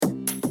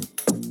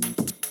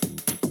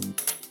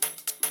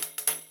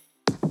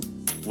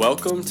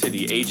Welcome to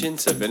the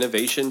Agents of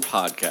Innovation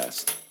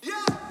podcast,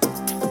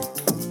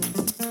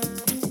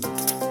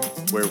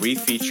 where we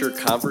feature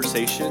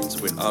conversations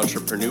with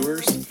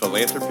entrepreneurs,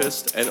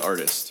 philanthropists, and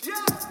artists.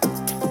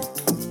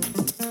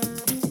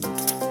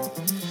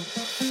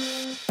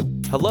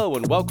 Hello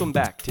and welcome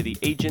back to the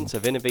Agents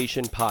of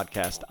Innovation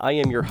podcast. I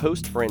am your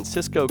host,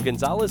 Francisco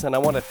Gonzalez, and I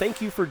want to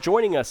thank you for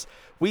joining us.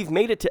 We've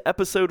made it to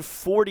episode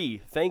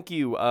 40. Thank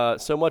you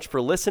so much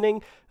for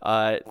listening.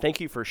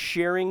 Thank you for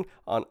sharing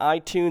on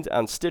iTunes,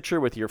 on Stitcher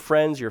with your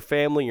friends, your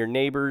family, your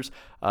neighbors.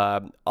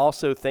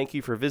 Also, thank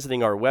you for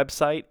visiting our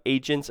website,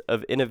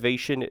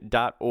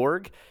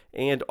 agentsofinnovation.org.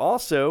 And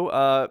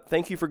also,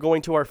 thank you for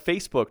going to our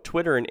Facebook,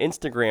 Twitter, and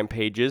Instagram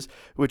pages,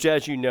 which,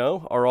 as you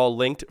know, are all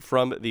linked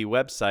from the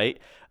website.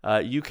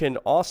 You can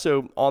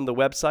also, on the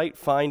website,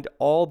 find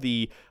all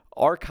the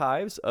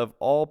archives of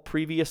all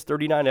previous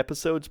 39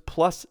 episodes,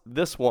 plus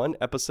this one,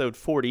 episode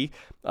 40,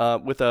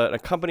 with an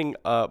accompanying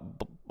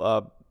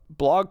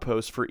blog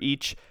post for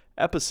each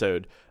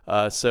episode.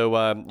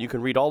 So you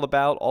can read all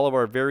about all of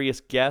our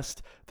various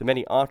guests, the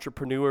many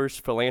entrepreneurs,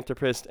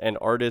 philanthropists, and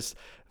artists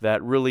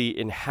that really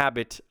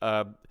inhabit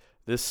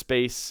this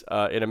space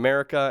in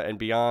America and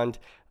beyond,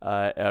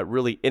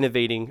 really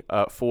innovating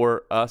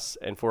for us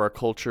and for our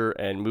culture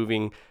and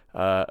moving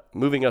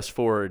us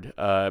forward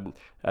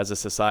as a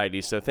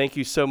society. So thank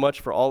you so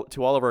much to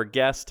all of our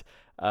guests.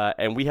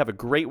 And we have a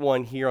great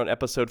one here on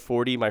episode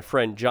 40, my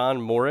friend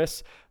John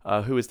Morris,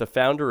 who is the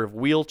founder of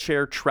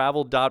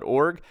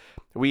wheelchairtravel.org.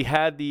 We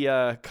had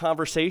the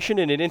conversation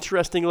in an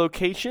interesting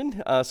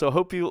location, so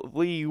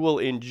hopefully you will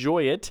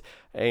enjoy it.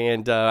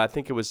 And I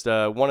think it was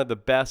one of the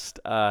best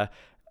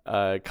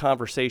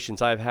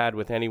conversations I've had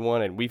with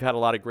anyone, and we've had a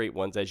lot of great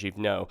ones, as you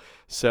know.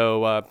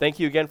 So thank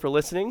you again for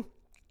listening.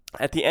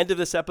 At the end of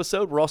this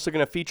episode, we're also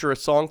going to feature a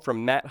song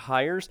from Matt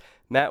Hires.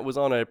 Matt was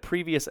on a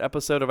previous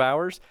episode of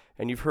ours,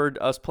 and you've heard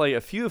us play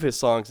a few of his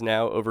songs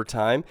now over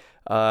time.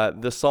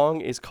 The song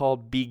is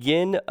called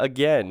Begin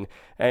Again.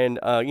 And,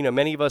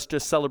 many of us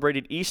just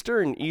celebrated Easter,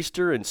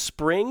 and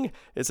spring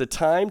is a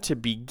time to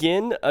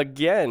begin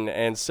again.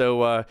 And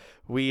so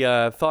we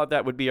thought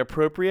that would be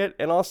appropriate,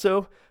 and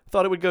also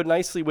thought it would go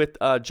nicely with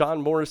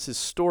John Morris's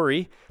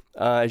story,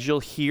 as you'll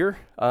hear,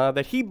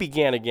 that he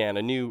began again,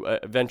 a new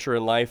venture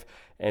in life.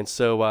 And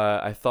so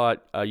I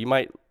thought you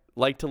might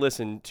like to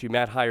listen to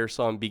Matt Hires'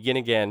 song Begin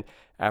Again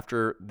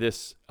after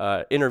this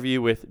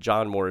interview with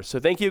John Morris. So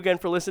thank you again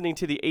for listening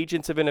to the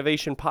Agents of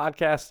Innovation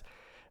podcast,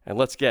 and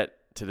let's get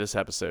to this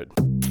episode.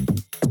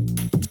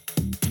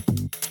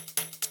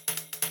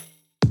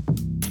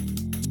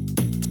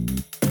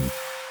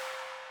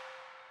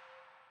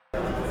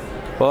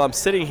 Well, I'm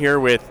sitting here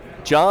with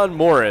John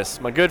Morris,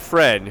 my good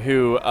friend,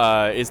 who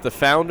is the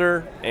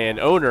founder and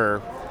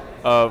owner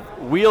of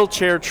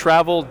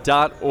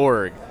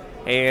wheelchairtravel.org.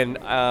 And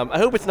I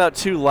hope it's not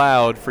too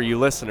loud for you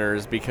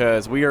listeners,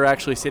 because we are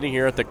actually sitting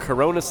here at the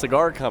Corona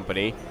Cigar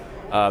Company.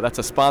 That's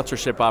a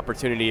sponsorship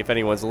opportunity if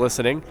anyone's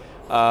listening,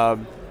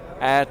 in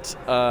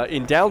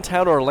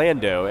downtown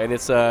Orlando. And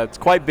it's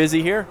quite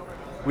busy here.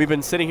 We've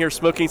been sitting here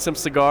smoking some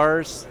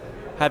cigars,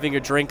 having a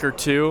drink or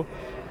two,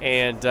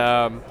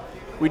 and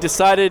we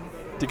decided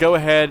to go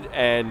ahead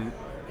and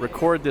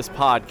record this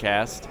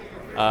podcast.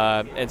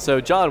 And so,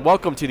 John,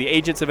 welcome to the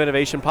Agents of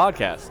Innovation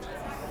podcast.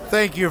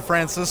 Thank you,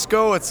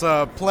 Francisco. It's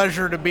a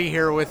pleasure to be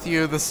here with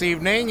you this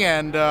evening,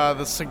 and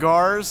the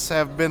cigars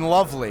have been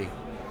lovely.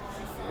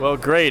 Well,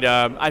 great.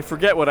 I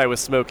forget what I was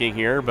smoking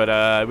here, but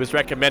it was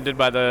recommended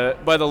by the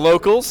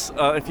locals,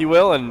 if you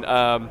will. And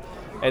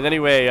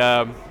anyway,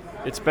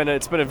 it's been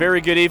a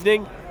very good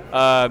evening.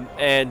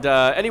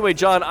 Anyway,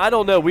 John, I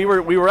don't know. We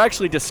were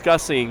actually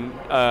discussing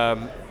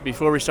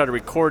before we started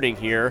recording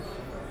here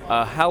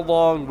how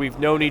long we've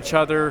known each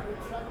other.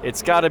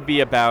 It's got to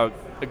be about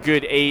a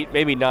good 8,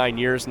 maybe 9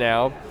 years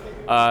now.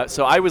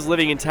 So I was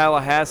living in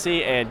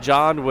Tallahassee, and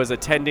John was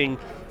attending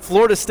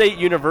Florida State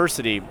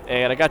University,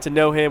 and I got to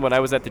know him when I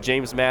was at the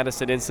James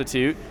Madison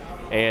Institute,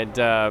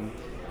 and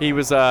he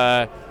was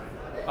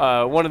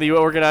one of the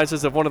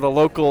organizers of one of the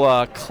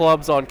local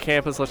clubs on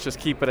campus. Let's just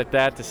keep it at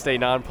that to stay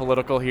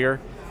non-political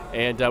here.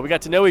 And we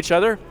got to know each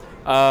other,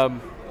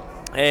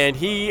 and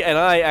he and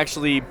I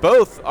actually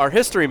both are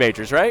history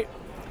majors, right?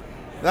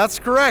 That's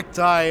correct.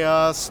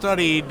 I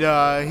studied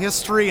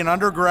history in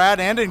undergrad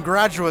and in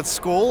graduate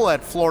school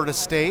at Florida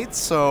State,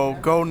 so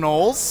go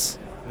Noles.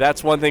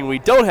 That's one thing we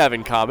don't have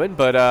in common,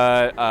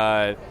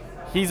 but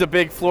he's a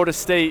big Florida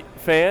State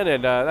fan,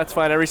 and that's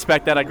fine. I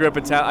respect that. I grew up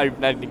in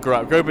grew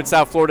up in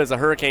South Florida as a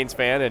Hurricanes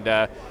fan,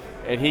 but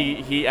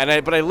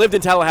I lived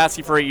in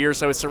Tallahassee for 8 years,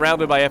 so I was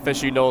surrounded by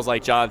FSU Noles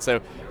like John,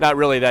 so not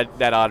really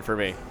that odd for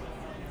me.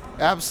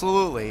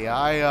 Absolutely.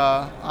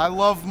 I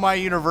love my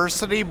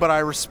university, but I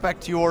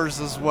respect yours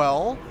as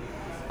well.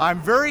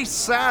 I'm very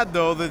sad,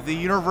 though, that the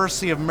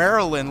University of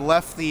Maryland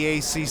left the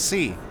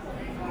ACC.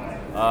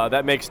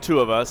 That makes two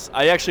of us.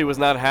 I actually was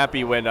not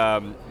happy when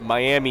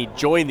Miami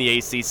joined the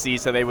ACC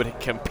so they would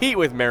compete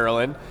with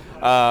Maryland.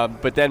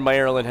 But then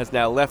Maryland has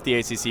now left the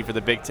ACC for the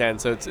Big Ten,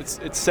 so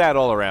it's sad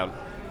all around.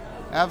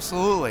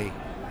 Absolutely.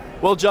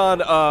 Well, John,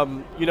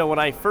 when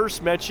I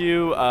first met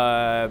you,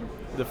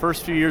 the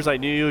first few years I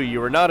knew you, you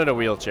were not in a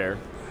wheelchair.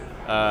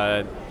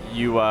 And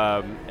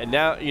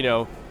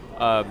now,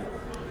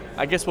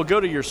 I guess we'll go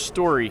to your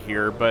story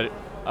here, but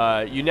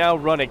you now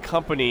run a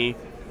company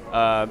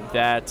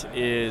that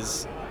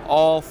is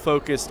all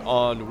focused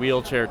on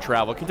wheelchair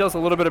travel. Can you tell us a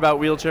little bit about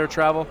wheelchair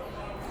travel?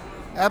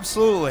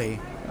 Absolutely.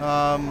 When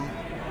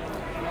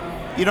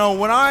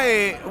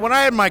I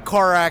had my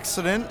car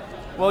accident.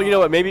 Well, you know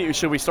what? Maybe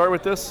should we start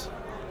with this?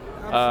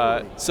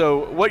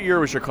 So, what year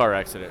was your car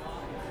accident?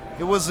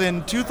 It was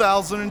in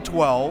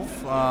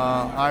 2012.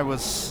 I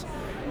was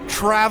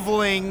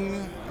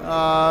traveling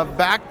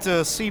back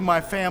to see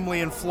my family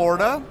in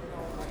Florida.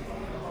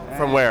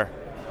 From where?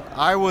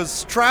 I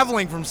was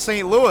traveling from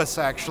St. Louis,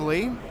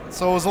 actually.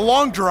 So it was a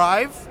long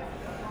drive.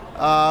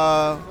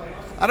 I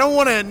don't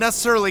want to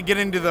necessarily get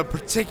into the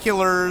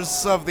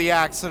particulars of the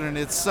accident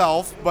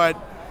itself, but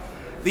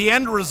the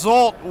end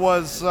result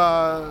was,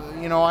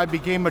 I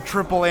became a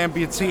triple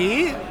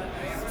amputee.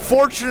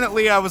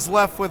 Fortunately, I was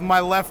left with my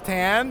left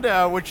hand,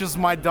 which is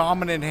my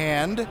dominant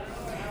hand,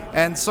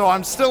 and so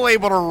I'm still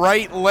able to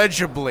write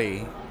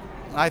legibly.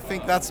 I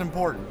think that's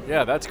important.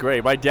 Yeah, that's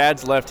great. My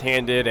dad's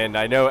left-handed, and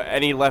I know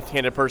any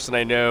left-handed person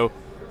I know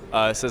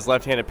says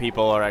left-handed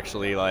people are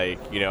actually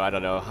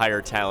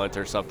higher talent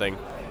or something.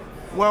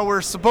 Well,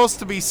 we're supposed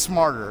to be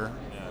smarter.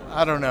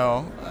 I don't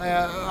know.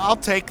 I'll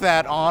take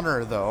that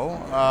honor, though.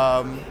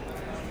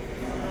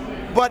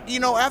 But,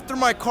 after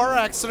my car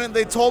accident,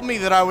 they told me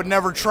that I would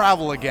never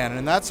travel again,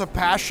 and that's a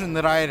passion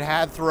that I had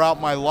had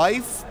throughout my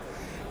life.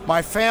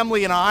 My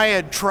family and I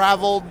had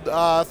traveled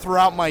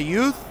throughout my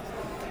youth,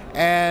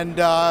 and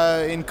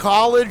in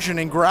college and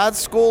in grad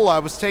school, I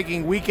was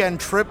taking weekend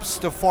trips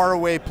to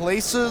faraway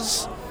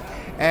places,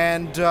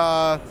 and,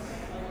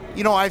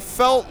 I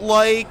felt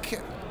like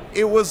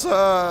it was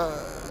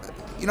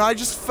I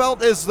just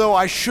felt as though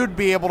I should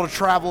be able to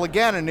travel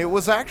again, and it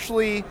was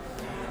actually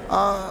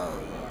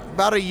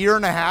about a year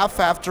and a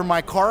half after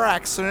my car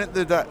accident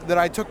that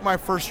I took my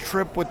first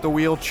trip with the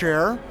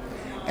wheelchair,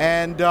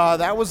 and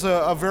that was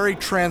a very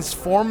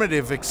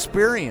transformative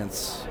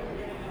experience.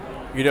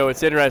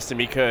 It's interesting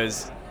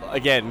because,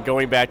 again,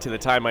 going back to the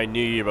time I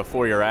knew you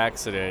before your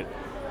accident,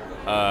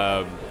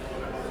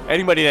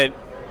 anybody that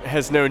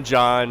has known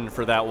John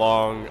for that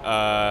long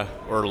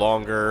or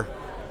longer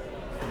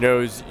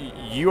knows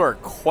you are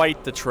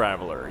quite the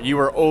traveler. You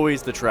are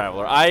always the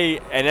traveler.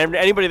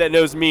 Anybody that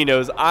knows me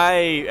knows I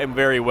am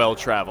very well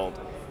traveled.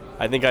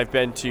 I think I've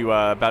been to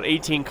about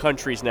 18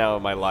 countries now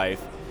in my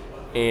life.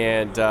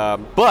 And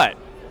but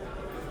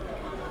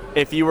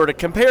if you were to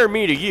compare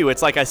me to you,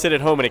 it's like I sit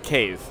at home in a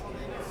cave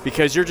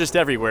because you're just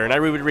everywhere. And I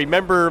would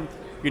remember,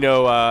 being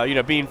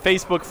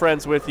Facebook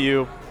friends with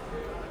you,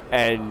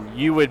 and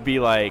you would be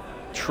like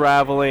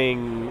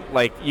traveling,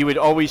 like you would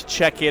always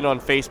check in on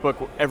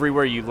Facebook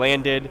everywhere you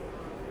landed.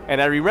 And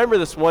I remember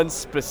this one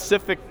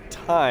specific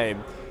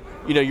time,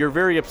 you're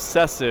very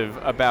obsessive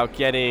about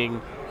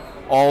getting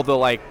all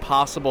the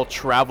possible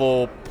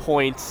travel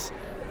points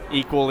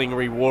equaling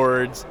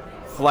rewards,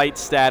 flight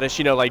status,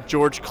 like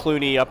George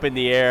Clooney up in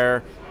the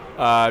air,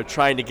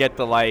 trying to get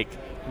the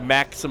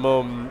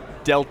maximum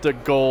Delta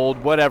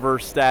Gold, whatever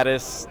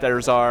status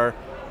theirs are.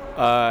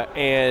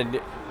 And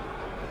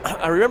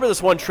I remember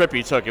this one trip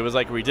you took. It was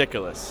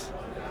ridiculous.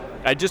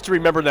 I just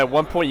remember that at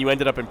one point you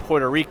ended up in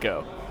Puerto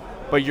Rico,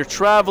 but you're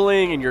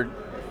traveling and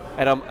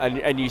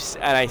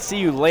I see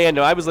you land.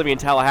 I was living in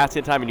Tallahassee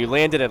at the time, and you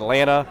landed in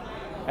Atlanta,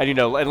 and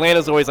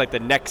Atlanta's always the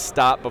next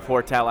stop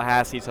before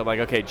Tallahassee. So I'm like,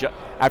 okay,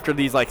 after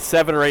these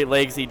 7 or 8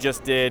 legs he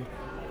just did,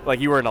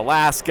 you were in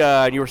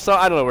Alaska and you were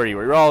I don't know where you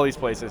were. You were all these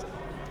places.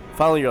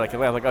 Finally, you're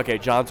Atlanta. I'm like, okay,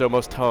 John's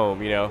almost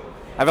home.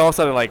 I've all of a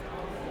sudden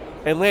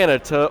Atlanta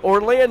to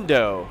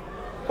Orlando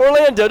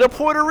to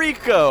Puerto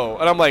Rico.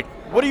 And I'm like,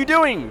 what are you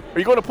doing? Are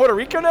you going to Puerto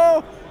Rico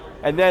now?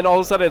 And then all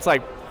of a sudden it's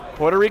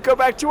Puerto Rico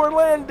back to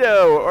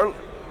Orlando. Or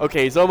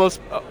okay, he's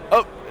almost,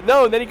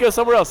 no, and then he goes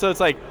somewhere else. So it's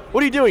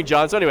what are you doing,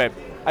 John? So anyway,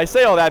 I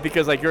say all that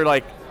because you're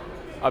a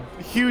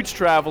huge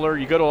traveler.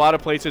 You go to a lot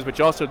of places, but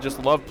you also just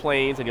love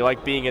planes and you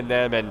like being in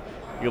them, and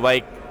you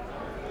like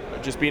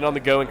just being on the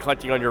go and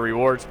collecting on your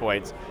rewards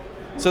points.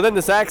 So then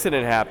this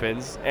accident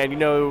happens, and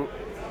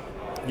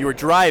you were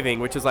driving,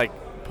 which is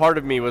part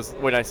of me was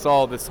when I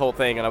saw this whole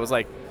thing, and I was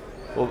like,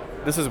 well,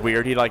 this is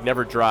weird. He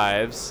never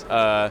drives,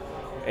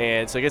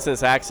 and so he gets in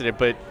this accident.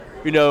 But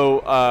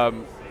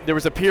there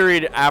was a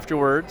period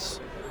afterwards.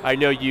 I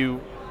know you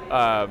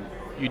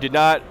did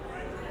not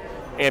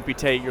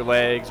amputate your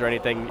legs or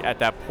anything at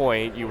that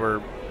point. You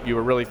were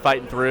really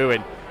fighting through,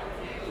 and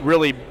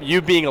really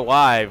you being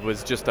alive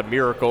was just a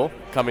miracle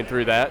coming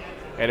through that.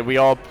 And we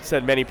all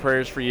said many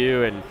prayers for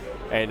you,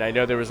 and I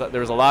know there was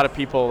a lot of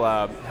people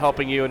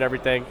helping you and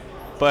everything.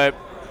 But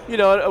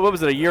what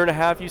was it, a year and a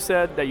half you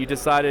said that you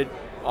decided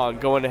on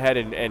going ahead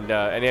and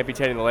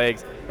amputating the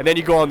legs, and then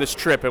you go on this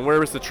trip. And where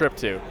was the trip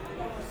to?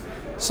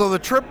 So the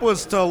trip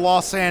was to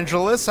Los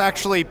Angeles.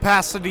 Actually,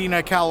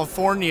 Pasadena,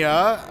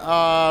 California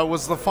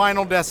was the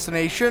final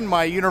destination.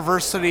 My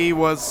university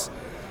was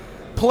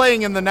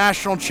playing in the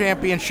national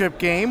championship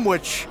game,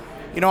 which,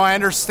 I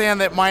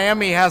understand that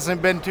Miami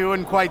hasn't been to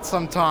in quite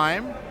some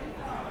time.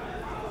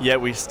 Yet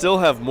we still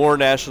have more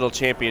national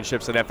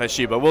championships than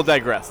FSU, but we'll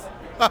digress.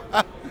 I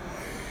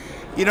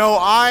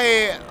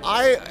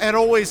had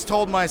always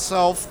told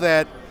myself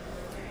that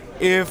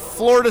if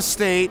Florida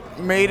State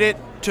made it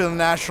to the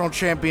national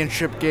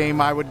championship game,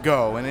 I would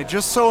go. And it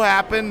just so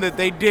happened that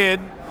they did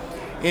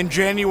in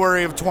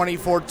January of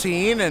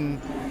 2014,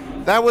 and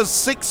that was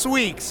 6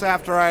 weeks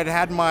after I'd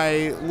had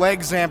my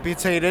legs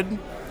amputated.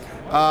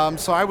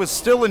 So I was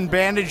still in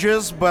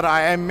bandages, but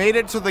I made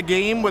it to the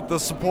game with the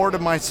support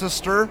of my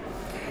sister,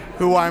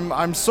 who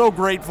I'm so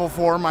grateful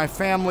for. My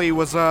family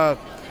was a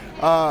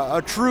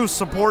true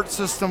support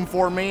system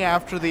for me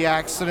after the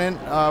accident,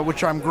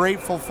 which I'm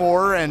grateful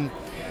for, and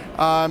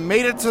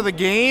made it to the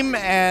game,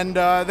 and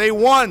they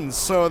won.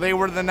 So they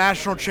were the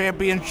national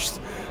champions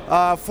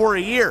for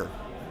a year.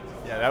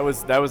 Yeah,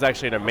 that was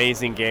actually an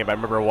amazing game. I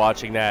remember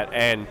watching that,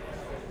 and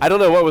I don't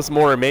know what was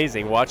more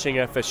amazing, watching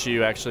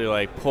FSU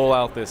actually pull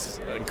out this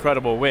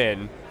incredible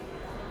win,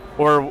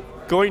 or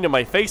going to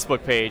my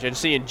Facebook page and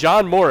seeing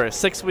John Morris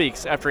 6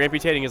 weeks after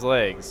amputating his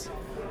legs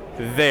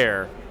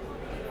there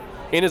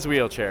in his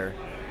wheelchair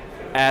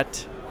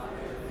at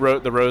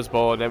the Rose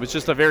Bowl, and it was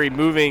just a very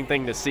moving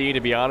thing to see,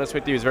 to be honest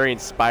with you. It was very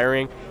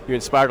inspiring. You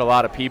inspired a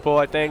lot of people,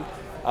 I think,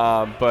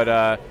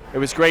 but it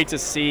was great to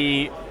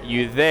see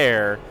you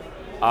there.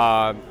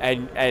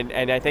 And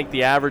I think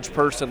the average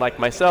person like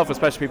myself,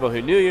 especially people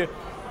who knew you,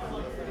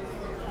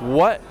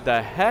 what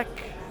the heck?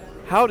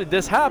 How did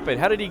this happen?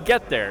 How did he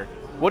get there?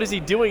 What is he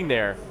doing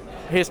there?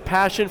 His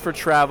passion for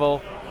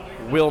travel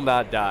will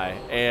not die.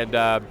 And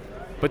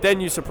but then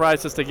you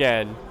surprised us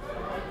again,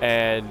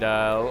 and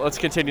let's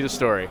continue the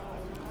story.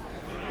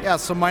 Yeah,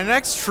 so my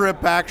next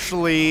trip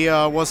actually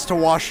was to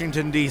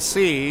Washington,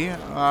 D.C.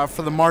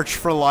 For the March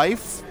for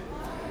Life.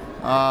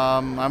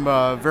 I'm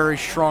a very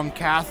strong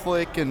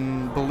Catholic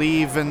and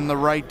believe in the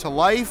right to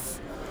life.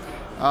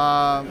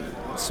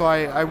 So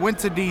I went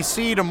to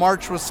D.C. to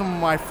march with some of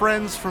my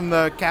friends from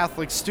the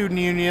Catholic Student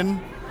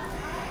Union.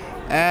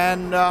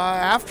 And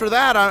after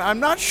that, I'm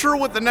not sure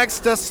what the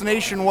next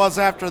destination was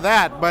after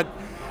that, but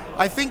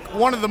I think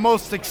one of the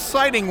most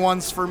exciting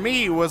ones for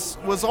me was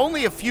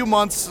only a few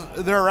months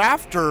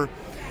thereafter.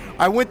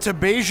 I went to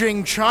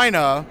Beijing,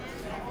 China,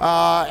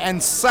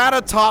 and sat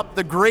atop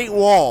the Great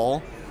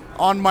Wall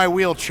on my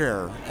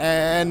wheelchair,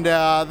 and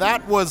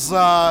that was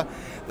a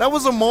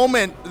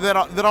moment that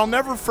I'll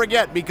never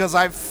forget, because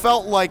I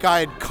felt like I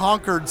had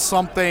conquered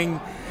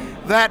something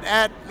that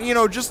at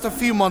just a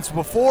few months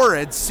before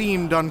had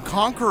seemed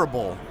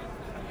unconquerable.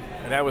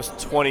 And that was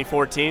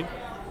 2014?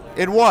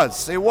 It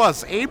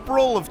was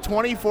April of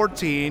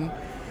 2014.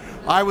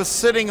 I was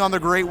sitting on the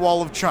Great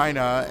Wall of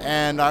China,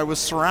 and I was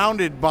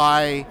surrounded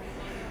by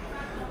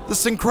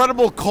this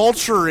incredible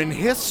culture and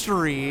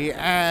history,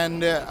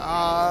 and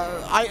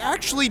I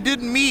actually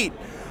did meet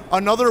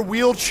another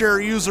wheelchair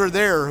user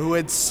there who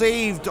had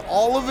saved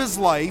all of his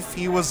life.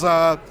 He was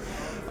a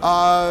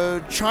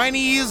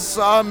Chinese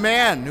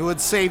man who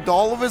had saved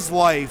all of his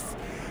life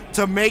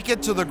to make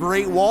it to the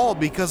Great Wall,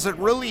 because it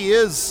really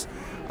is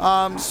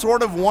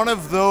sort of one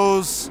of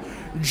those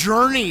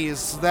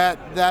journeys that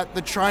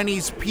the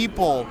Chinese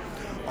people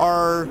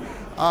are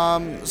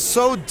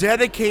so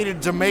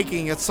dedicated to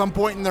making at some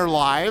point in their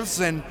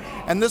lives, and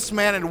this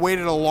man had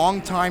waited a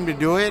long time to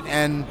do it,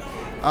 and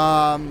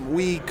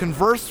we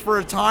conversed for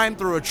a time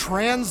through a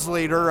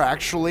translator,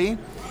 actually,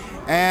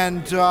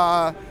 and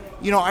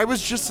I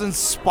was just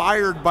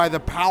inspired by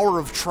the power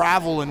of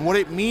travel and what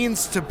it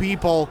means to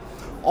people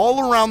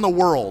all around the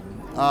world.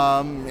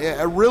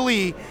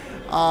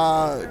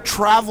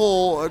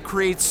 Travel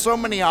creates so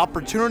many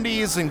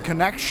opportunities and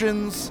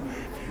connections,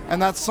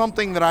 and that's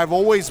something that I've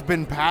always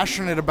been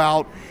passionate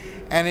about,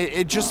 and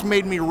it just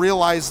made me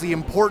realize the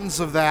importance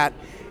of that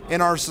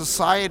in our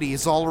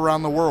societies all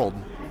around the world.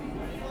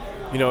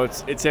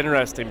 It's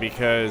interesting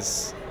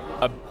because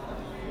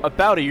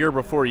about a year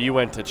before you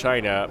went to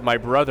China, my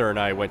brother and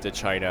I went to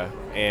China,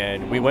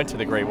 and we went to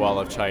the Great Wall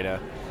of China.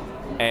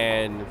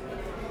 And,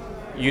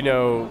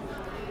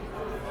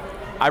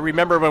 I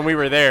remember when we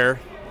were there,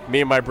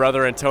 me and my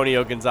brother,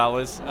 Antonio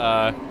Gonzalez,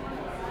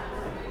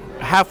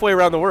 halfway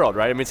around the world,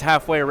 right? I mean,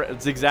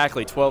 it's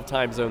exactly 12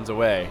 time zones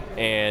away.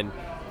 And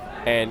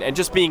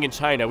just being in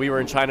China, we were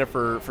in China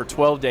for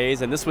 12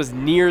 days, and this was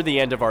near the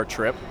end of our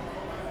trip,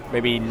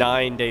 maybe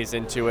 9 days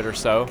into it or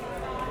so.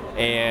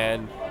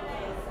 And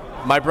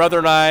my brother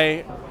and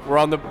I were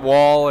on the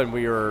wall, and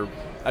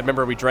I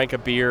remember we drank a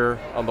beer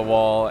on the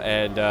wall,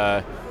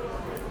 and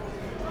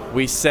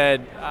we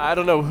said, I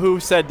don't know who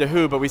said to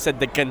who, but we said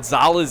the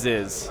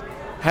Gonzalezes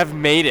have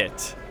made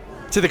it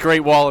to the Great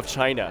Wall of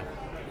China.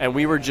 And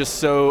we were just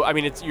so,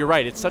 you're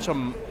right, it's such a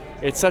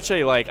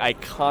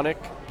iconic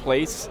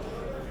place.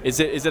 Is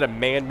it a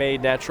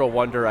man-made natural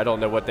wonder? I don't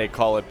know what they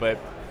call it, but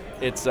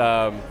it's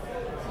an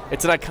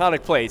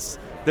iconic place.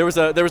 There was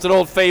an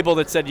old fable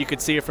that said you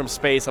could see it from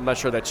space. I'm not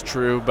sure that's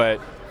true,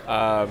 but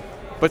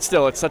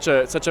still, it's such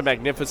a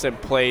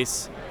magnificent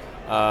place.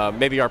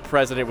 Maybe our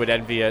president would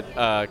envy it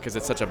because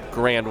it's such a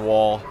grand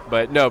wall.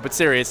 But no, but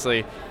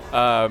seriously,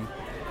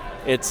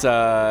 it's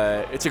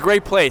a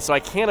great place. So I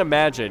can't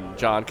imagine,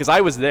 John, because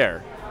I was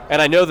there.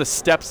 And I know the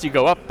steps you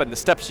go up and the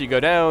steps you go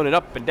down and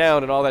up and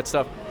down and all that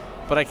stuff.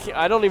 But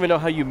I don't even know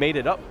how you made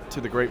it up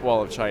to the Great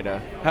Wall of China.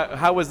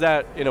 How was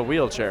that in a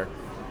wheelchair?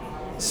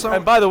 So,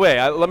 and by the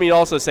way, let me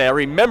also say, I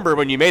remember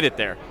when you made it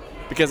there.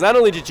 Because not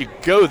only did you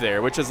go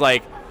there, which is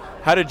like,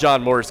 how did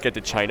John Morris get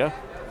to China?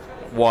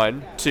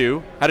 1,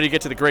 2, how did he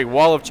get to the Great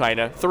Wall of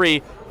China? 3,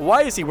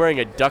 why is he wearing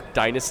a Duck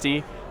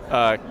Dynasty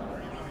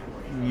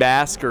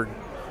mask or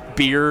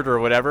beard or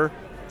whatever?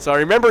 So I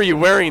remember you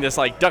wearing this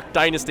like Duck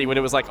Dynasty when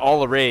it was like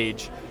all the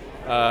rage,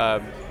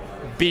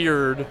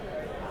 beard,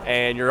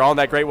 and you're on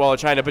that Great Wall of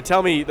China. But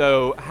tell me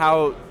though,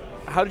 how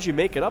did you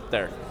make it up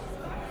there?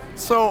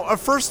 So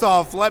first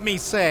off, let me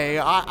say,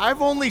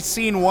 I've only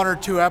seen 1 or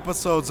 2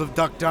 episodes of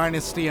Duck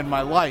Dynasty in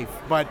my life,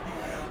 but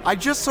I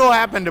just so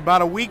happened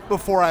about a week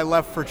before I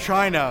left for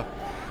China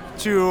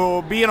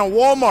to be in a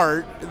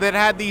Walmart that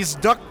had these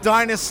Duck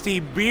Dynasty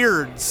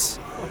beards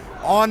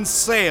on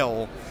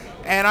sale.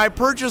 And I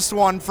purchased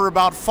one for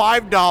about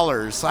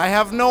 $5. I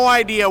have no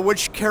idea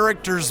which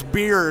character's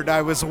beard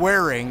I was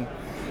wearing,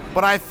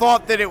 but I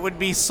thought that it would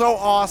be so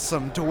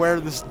awesome to wear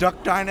this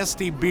Duck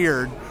Dynasty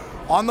beard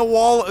on the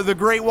wall, the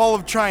Great Wall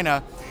of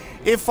China,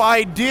 if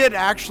I did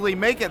actually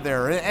make it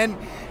there. And,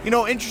 you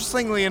know,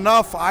 interestingly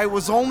enough, I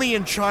was only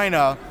in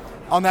China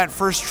on that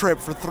first trip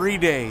for 3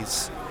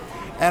 days.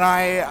 And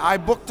I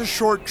booked a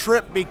short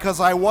trip because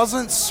I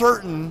wasn't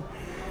certain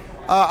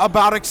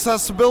about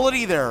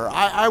accessibility there.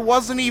 I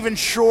wasn't even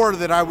sure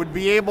that I would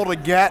be able to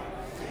get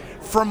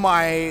from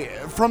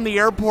the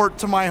airport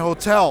to my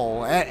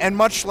hotel, and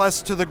much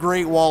less to the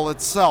Great Wall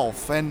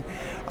itself. And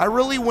I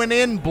really went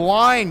in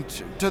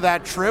blind to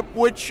that trip,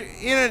 which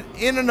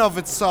in and of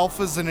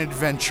itself is an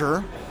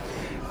adventure.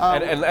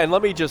 And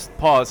let me just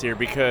pause here,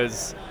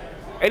 because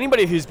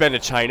anybody who's been to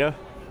China,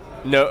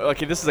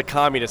 this is a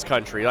communist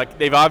country. Like,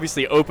 they've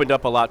obviously opened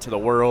up a lot to the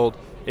world.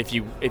 If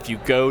you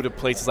go to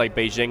places like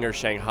Beijing or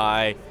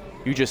Shanghai,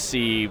 you just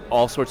see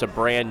all sorts of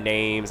brand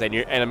names. And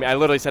I mean, I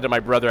literally said to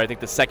my brother, I think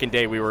the second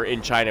day we were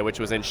in China, which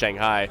was in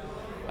Shanghai,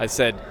 I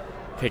said,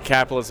 okay,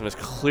 capitalism has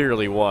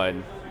clearly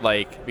won,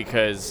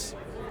 because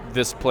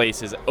this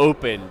place is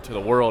open to the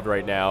world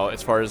right now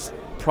as far as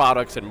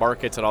products and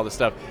markets and all this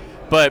stuff.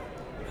 But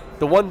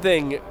the one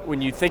thing,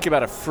 when you think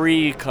about a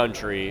free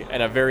country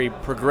and a very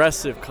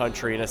progressive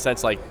country in a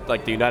sense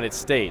like the United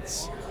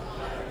States,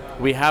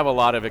 we have a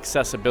lot of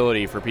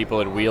accessibility for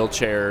people in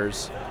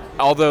wheelchairs,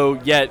 although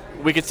yet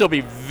we can still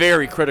be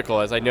very critical,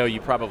 as I know you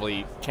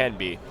probably can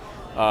be,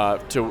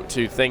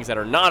 to things that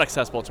are not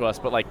accessible to us.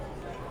 But like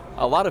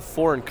a lot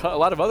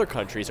of other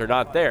countries are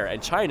not there,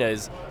 and China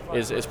is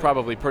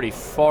probably pretty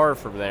far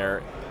from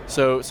there.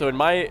 So in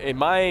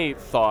my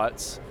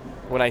thoughts,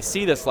 when I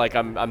see this, like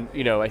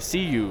I see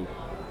you,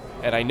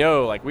 and I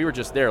know, like, we were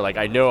just there. Like,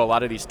 I know a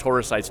lot of these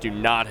tourist sites do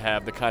not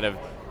have the kind of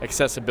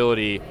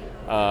accessibility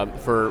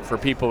for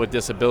people with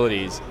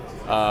disabilities,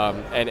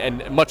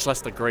 and much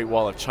less the Great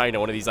Wall of China,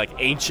 one of these like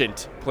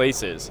ancient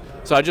places.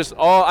 So I just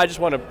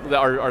want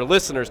our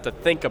listeners to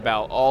think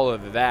about all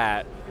of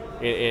that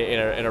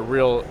in a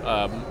real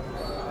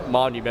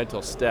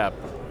monumental step.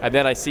 And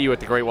then I see you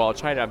at the Great Wall of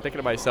China. I'm thinking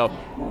to myself,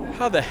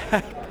 how the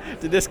heck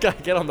did this guy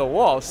get on the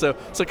wall? So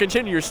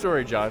continue your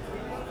story, John.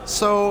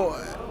 So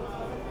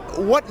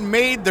what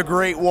made the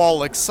Great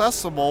Wall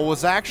accessible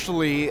was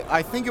actually,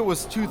 I think it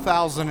was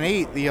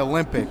 2008, the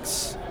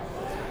Olympics.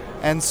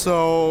 And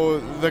so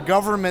the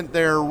government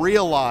there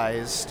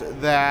realized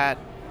that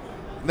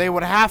they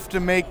would have to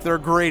make their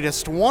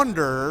greatest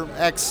wonder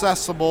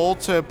accessible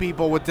to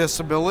people with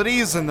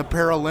disabilities and the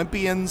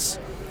Paralympians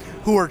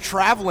who are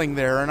traveling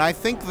there. And I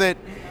think that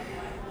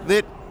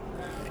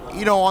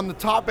on the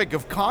topic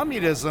of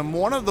communism,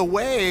 one of the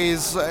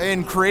ways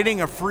in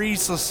creating a free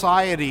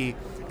society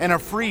and a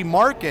free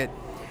market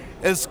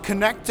is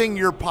connecting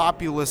your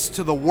populace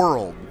to the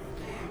world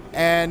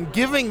and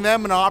giving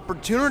them an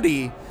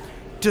opportunity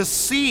to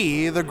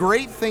see the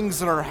great things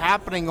that are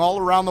happening all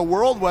around the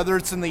world, whether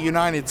it's in the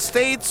United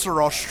States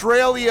or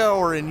Australia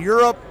or in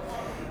Europe.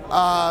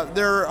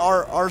 There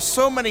are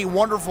so many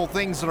wonderful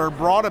things that are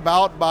brought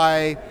about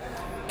by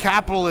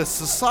capitalist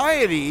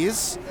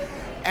societies,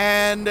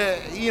 and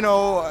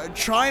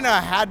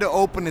China had to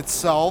open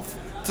itself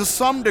to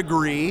some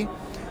degree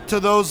to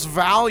those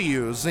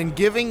values and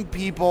giving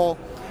people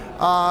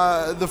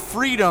the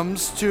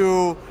freedoms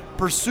to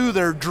pursue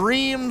their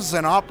dreams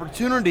and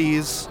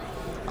opportunities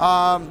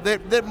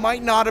that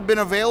might not have been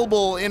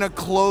available in a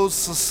closed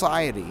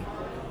society.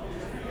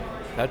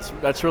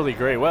 That's really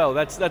great. Well,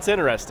 that's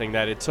interesting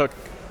that it took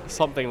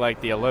something like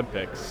the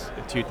Olympics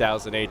in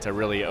 2008 to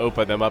really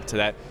open them up to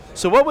that.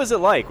 So what was it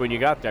like when you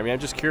got there? I mean, I'm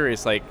just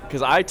curious,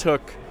 because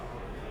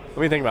let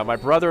me think about it. My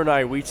brother and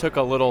I, we took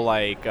a little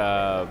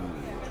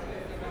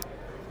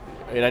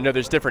and I know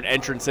there's different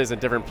entrances and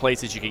different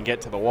places you can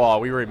get to the wall.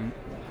 We were in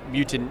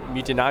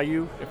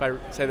Mutinayu, if I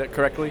say that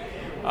correctly.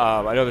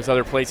 I know there's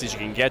other places you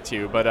can get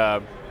to,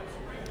 but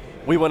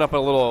we went up a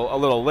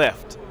little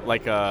lift,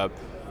 like a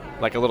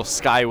little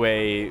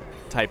skyway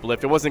type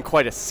lift. It wasn't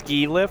quite a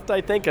ski lift,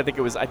 I think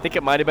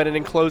it might have been an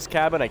enclosed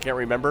cabin, I can't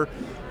remember.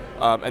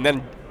 And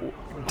then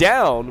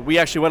down, we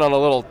actually went on a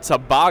little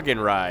toboggan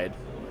ride,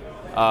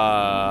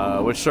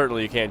 which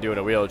certainly you can't do in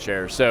a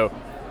wheelchair. So,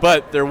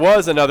 but there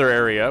was another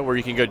area where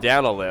you can go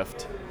down a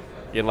lift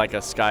in like a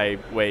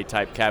skyway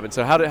type cabin.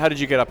 So how did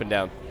you get up and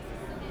down?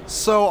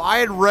 So I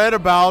had read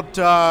about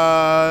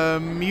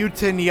Netanyahu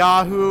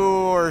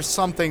or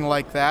something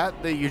like that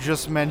you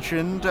just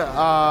mentioned,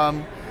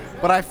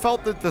 but I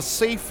felt that the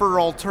safer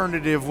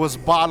alternative was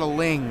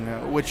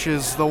Badaling, which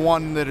is the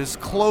one that is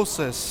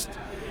closest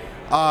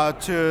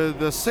to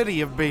the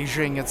city of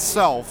Beijing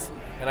itself.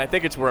 And I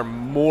think it's where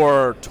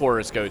more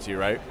tourists go to,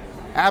 right?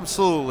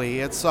 Absolutely.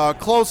 It's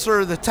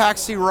closer, the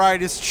taxi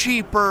ride is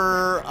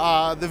cheaper,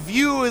 the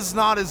view is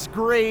not as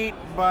great,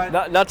 but...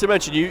 Not to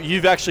mention,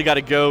 you've actually got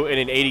to go in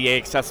an ADA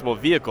accessible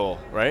vehicle,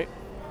 right?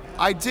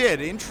 I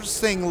did.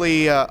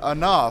 Interestingly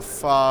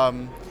enough,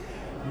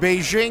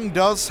 Beijing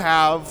does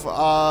have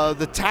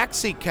the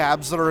taxi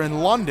cabs that are in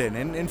London.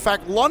 And in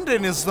fact,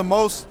 London is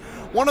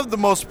one of the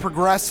most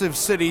progressive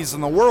cities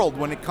in the world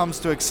when it comes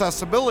to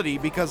accessibility,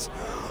 because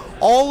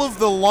all of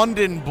the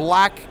London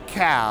black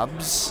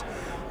cabs,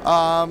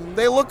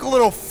 they look a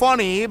little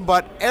funny,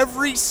 but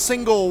every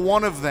single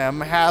one of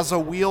them has a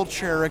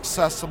wheelchair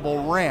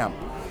accessible ramp.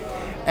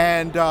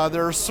 And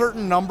there are a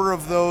certain number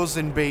of those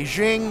in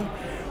Beijing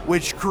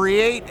which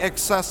create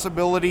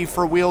accessibility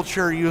for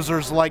wheelchair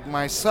users like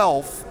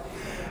myself.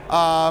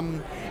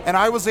 And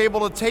I was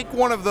able to take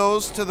one of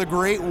those to the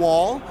Great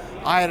Wall.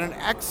 I had an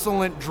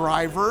excellent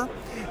driver,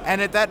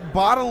 and at that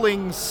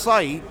Badaling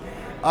site,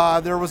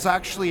 there was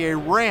actually a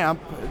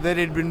ramp that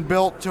had been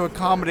built to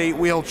accommodate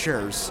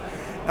wheelchairs.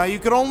 Now, you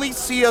could only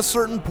see a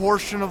certain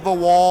portion of the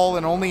wall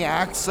and only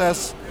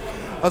access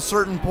a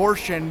certain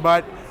portion,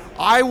 but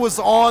I was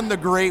on the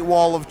Great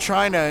Wall of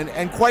China,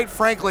 and quite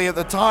frankly, at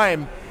the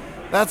time,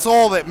 that's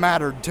all that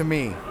mattered to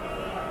me.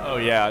 Oh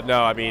yeah,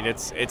 no, I mean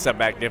it's a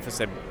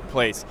magnificent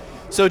place.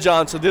 So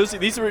John,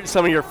 these are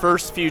some of your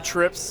first few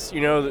trips. You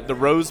know, the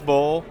Rose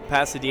Bowl,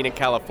 Pasadena,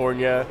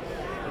 California,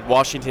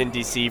 Washington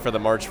D.C. for the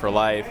March for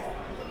Life,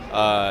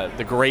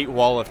 the Great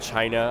Wall of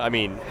China. I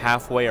mean,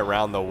 halfway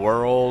around the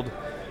world.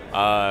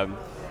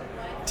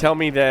 Tell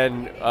me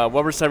then,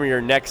 what were some of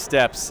your next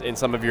steps in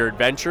some of your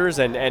adventures,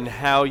 and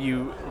how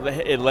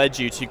it led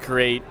you to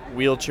create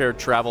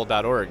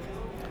wheelchairtravel.org?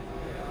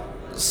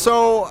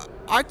 So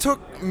I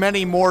took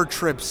many more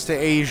trips to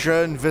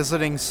Asia and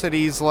visiting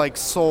cities like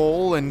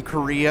Seoul and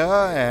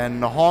Korea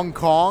and Hong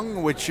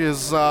Kong, which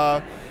is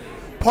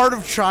part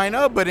of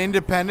China but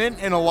independent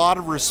in a lot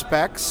of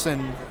respects.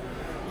 And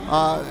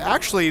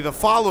actually the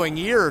following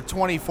year,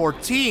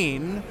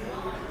 2014,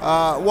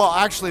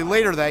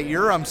 later that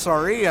year,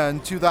 in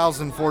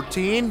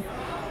 2014,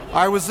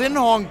 I was in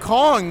Hong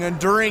Kong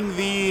during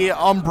the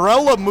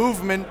Umbrella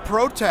Movement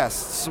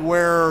protests,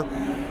 where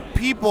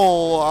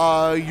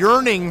people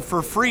yearning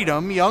for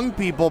freedom, young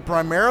people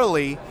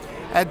primarily,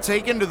 had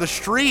taken to the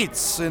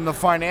streets in the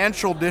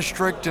financial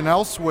district and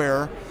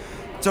elsewhere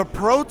to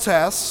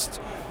protest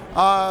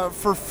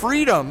for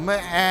freedom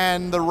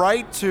and the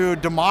right to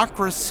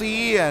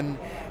democracy and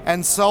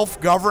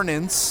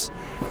self-governance.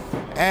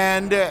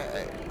 And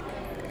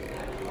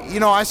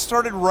I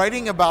started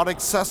writing about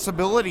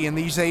accessibility in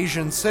these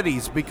Asian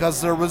cities because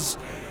there was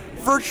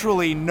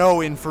virtually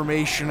no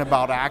information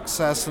about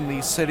access in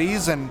these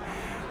cities, and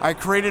I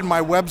created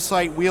my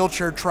website,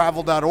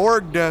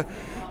 wheelchairtravel.org,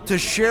 to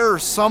share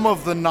some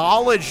of the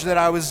knowledge that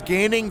I was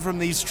gaining from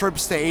these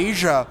trips to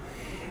Asia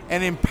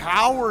and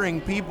empowering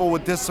people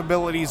with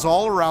disabilities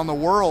all around the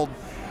world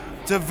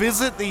to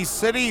visit these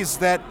cities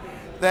that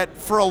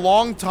for a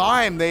long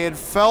time they had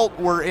felt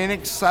were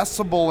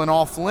inaccessible and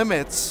off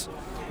limits.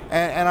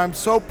 And I'm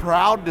so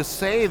proud to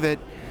say that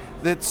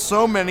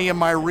so many of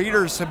my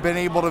readers have been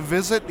able to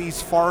visit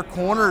these far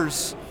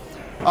corners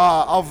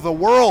of the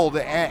world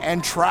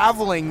and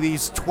traveling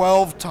these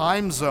 12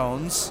 time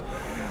zones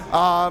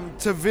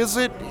to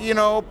visit,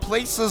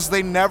 places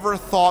they never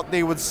thought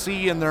they would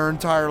see in their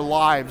entire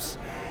lives,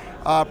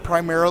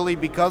 primarily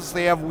because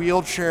they have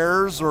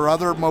wheelchairs or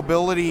other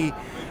mobility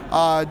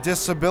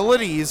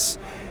disabilities.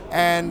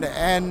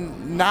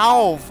 And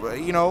now,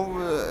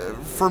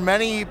 for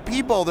many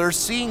people, they're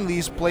seeing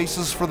these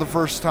places for the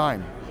first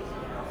time.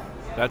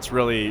 That's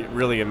really,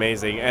 really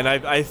amazing. And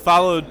I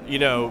followed,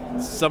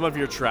 some of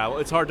your travel.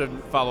 It's hard to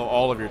follow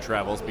all of your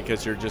travels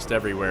because you're just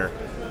everywhere.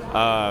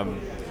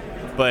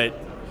 But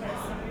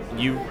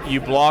you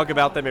blog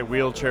about them at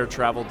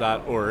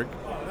wheelchairtravel.org.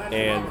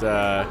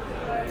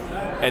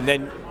 And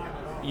then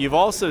you've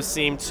also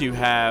seemed to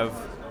have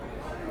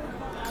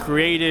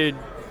created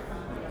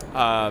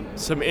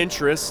some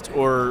interest,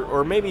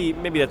 or maybe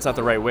that's not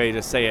the right way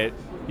to say it.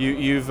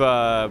 You've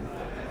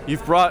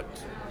brought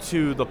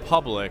to the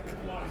public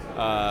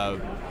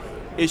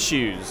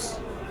issues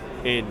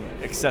in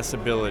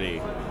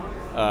accessibility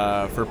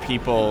for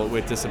people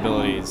with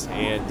disabilities,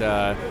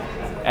 and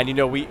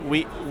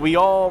we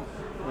all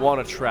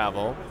want to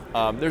travel,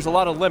 there's a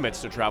lot of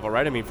limits to travel,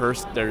 right? I mean,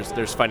 first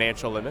there's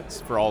financial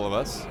limits for all of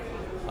us.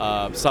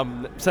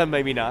 Some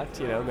maybe not.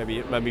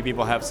 Maybe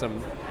people have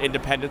some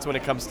independence when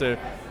it comes to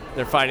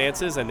their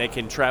finances and they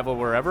can travel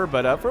wherever.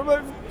 But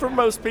for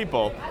most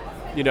people,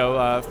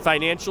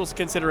 financial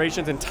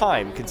considerations and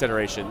time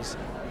considerations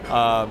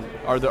are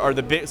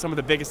some of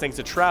the biggest things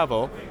to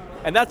travel,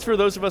 and that's for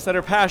those of us that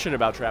are passionate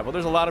about travel.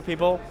 There's a lot of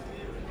people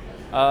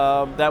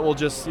that will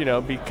just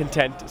be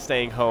content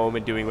staying home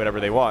and doing whatever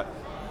they want.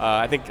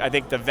 I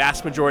think the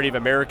vast majority of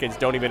Americans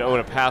don't even own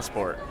a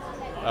passport.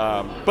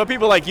 But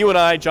people like you and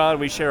I, John,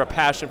 we share a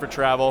passion for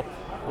travel.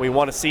 We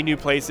want to see new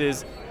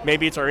places.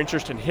 Maybe it's our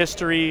interest in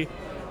history,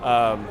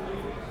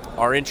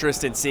 our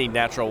interest in seeing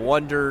natural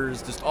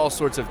wonders, just all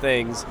sorts of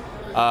things.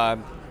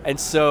 And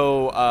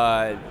so,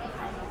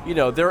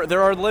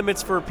 there are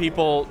limits for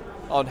people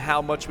on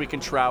how much we can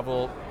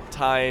travel,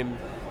 time,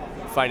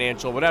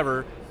 financial,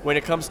 whatever. When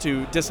it comes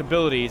to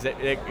disabilities,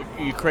 it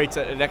creates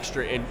an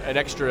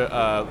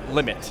extra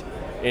limit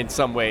in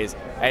some ways.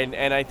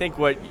 And I think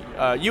what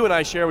you and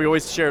I share, we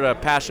always shared a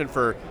passion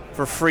for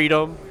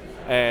freedom.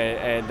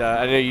 And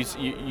I know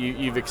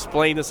you've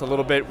explained this a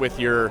little bit with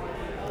your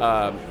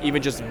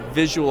even just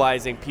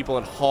visualizing people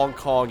in Hong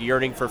Kong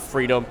yearning for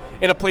freedom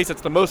in a place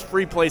that's the most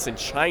free place in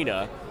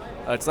China.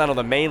 It's not on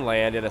the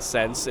mainland in a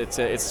sense.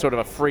 It's sort of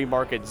a free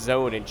market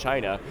zone in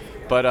China.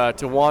 But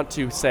to want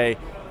to say,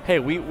 hey,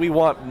 we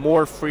want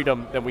more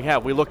freedom than we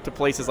have. We look to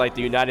places like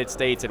the United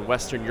States and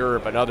Western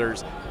Europe and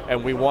others,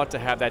 and we want to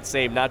have that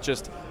same, not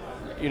just,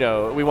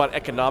 we want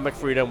economic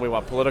freedom, we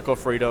want political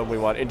freedom, we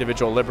want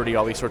individual liberty,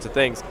 all these sorts of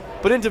things.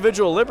 But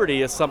individual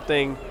liberty is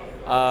something,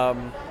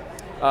 that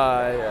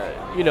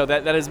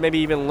is maybe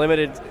even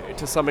limited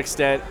to some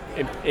extent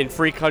in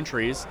free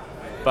countries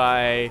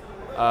by,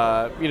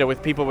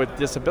 with people with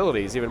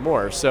disabilities even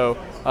more. So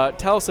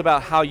tell us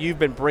about how you've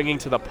been bringing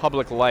to the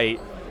public light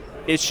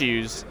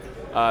issues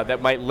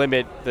that might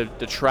limit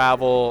the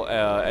travel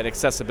and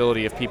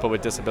accessibility of people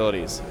with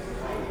disabilities.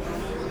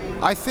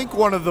 I think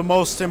one of the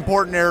most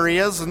important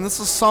areas, and this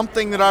is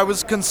something that I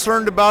was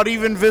concerned about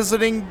even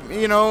visiting,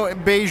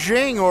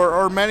 Beijing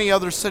or many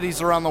other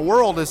cities around the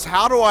world, is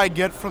how do I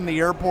get from the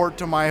airport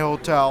to my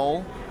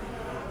hotel,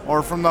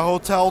 or from the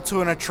hotel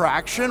to an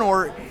attraction,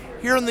 or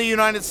here in the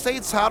United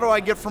States, how do I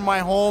get from my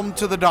home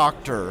to the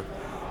doctor,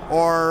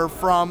 or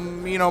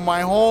from,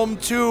 my home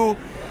to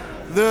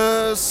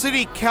the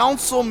city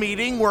council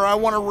meeting where I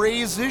want to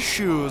raise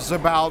issues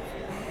about,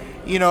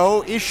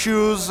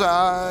 issues,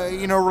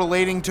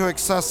 relating to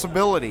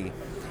accessibility.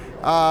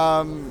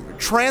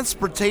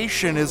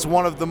 Transportation is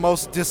one of the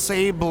most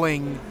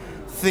disabling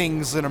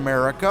things in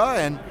America,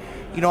 and,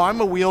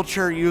 I'm a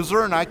wheelchair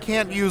user and I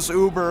can't use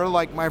Uber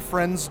like my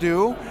friends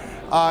do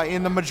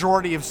in the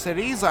majority of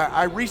cities.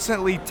 I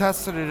recently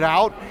tested it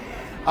out.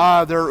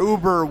 Their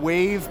Uber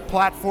Wave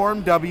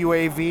platform,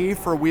 WAV,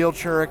 for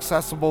wheelchair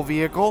accessible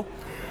vehicle.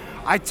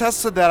 I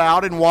tested that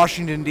out in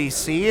Washington,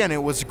 D.C., and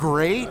it was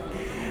great.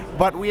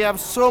 But we have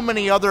so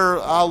many other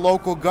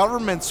local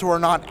governments who are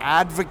not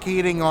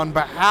advocating on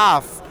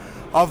behalf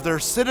of their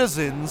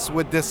citizens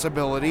with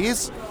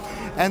disabilities.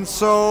 And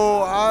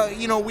so,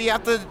 we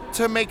have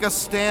to make a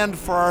stand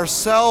for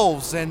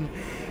ourselves and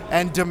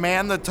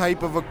demand the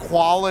type of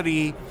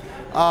equality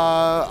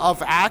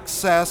of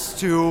access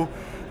to,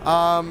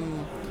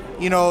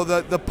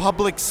 the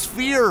public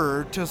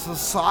sphere, to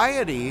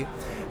society,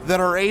 that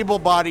our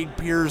able-bodied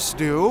peers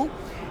do.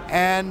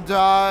 And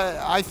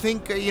I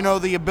think,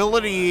 the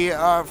ability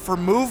for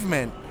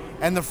movement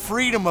and the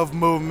freedom of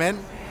movement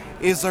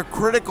is a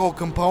critical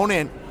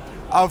component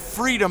of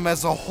freedom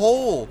as a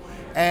whole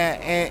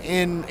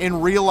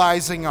in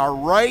realizing our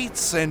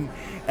rights and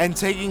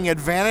taking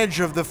advantage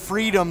of the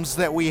freedoms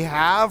that we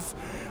have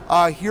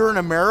here in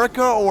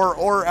America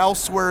or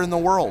elsewhere in the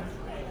world.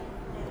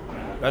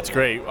 That's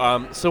great.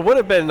 So what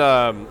have been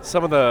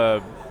some of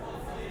the,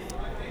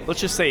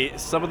 let's just say,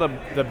 some of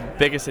the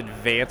biggest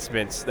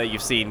advancements that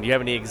you've seen? Do you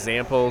have any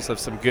examples of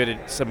some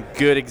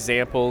good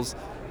examples,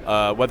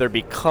 whether it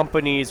be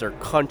companies or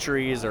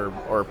countries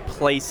or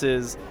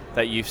places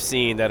that you've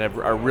seen that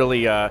are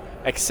really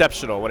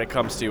exceptional when it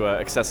comes to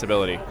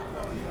accessibility?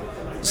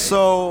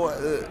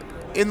 So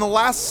in the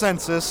last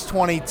census,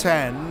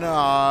 2010,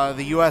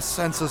 the U.S.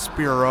 Census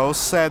Bureau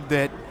said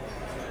that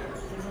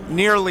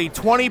nearly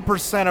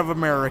 20% of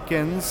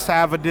Americans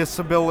have a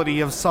disability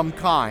of some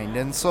kind.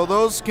 And so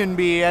those can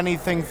be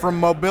anything from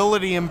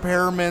mobility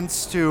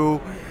impairments to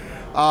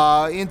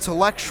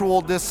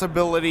intellectual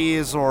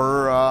disabilities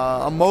or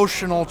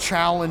emotional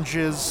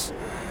challenges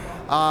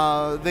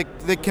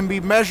that can be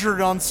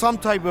measured on some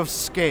type of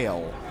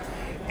scale.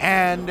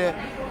 And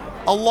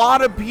a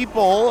lot of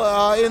people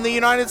in the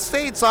United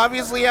States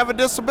obviously have a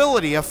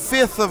disability. A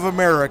fifth of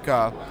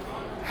America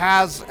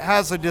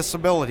has a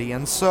disability.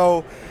 And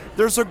so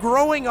there's a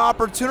growing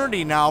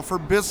opportunity now for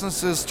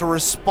businesses to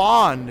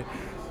respond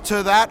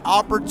to that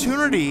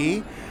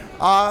opportunity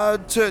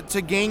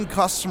to gain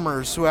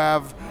customers who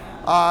have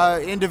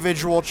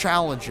individual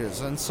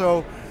challenges. And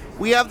so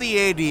we have the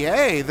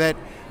ADA that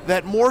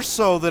that more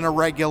so than a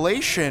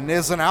regulation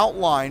is an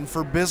outline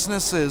for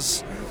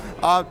businesses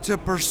to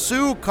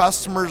pursue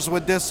customers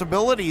with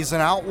disabilities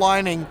and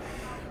outlining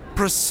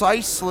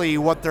precisely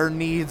what their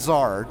needs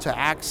are to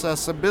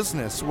access a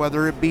business,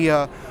 whether it be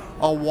a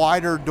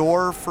wider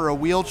door for a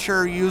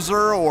wheelchair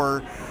user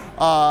or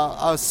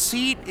a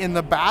seat in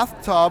the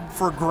bathtub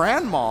for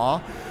grandma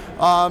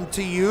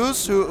to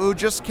use who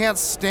just can't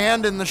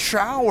stand in the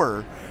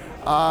shower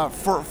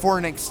for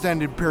an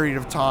extended period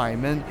of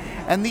time.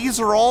 And these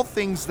are all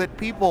things that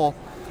people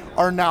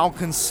are now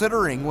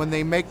considering when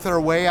they make their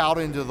way out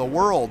into the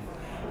world.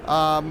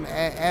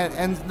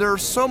 And there are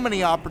so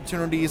many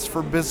opportunities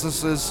for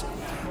businesses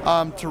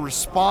to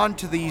respond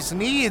to these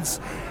needs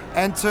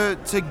and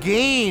to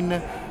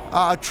gain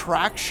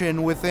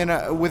traction within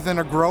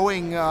a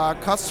growing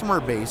customer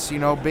base. You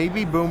know,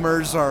 baby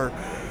boomers are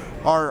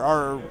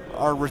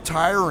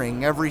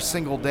retiring every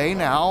single day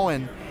now,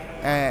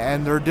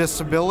 and their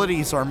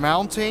disabilities are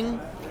mounting,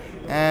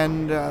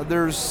 and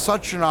there's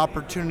such an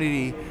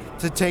opportunity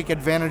to take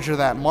advantage of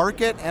that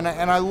market. And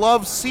I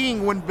love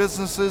seeing when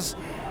businesses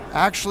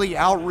actually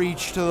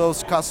outreach to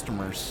those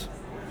customers.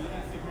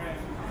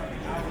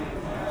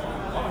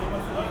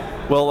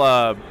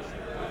 Well,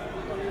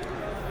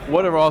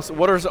 what are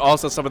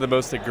also some of the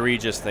most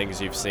egregious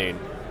things you've seen?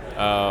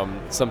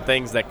 Some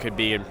things that could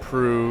be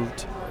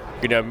improved.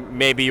 You know,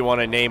 maybe you want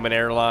to name an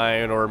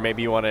airline, or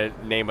maybe you want to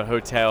name a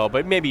hotel,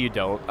 but maybe you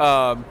don't.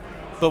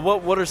 But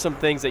what are some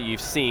things that you've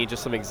seen,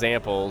 just some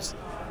examples,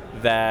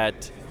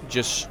 that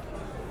just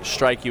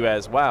strike you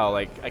as, wow,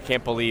 like, I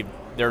can't believe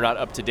they're not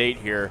up to date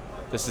here.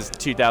 This is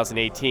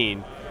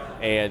 2018,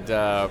 and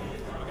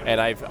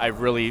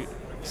I've really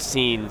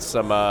seen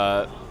some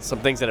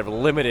things that have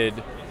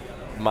limited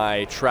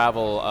my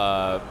travel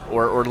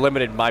or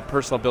limited my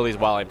personal abilities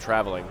while I'm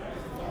traveling.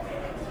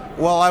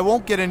 Well, I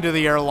won't get into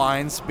the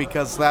airlines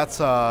because that's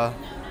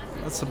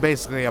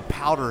basically a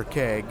powder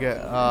keg.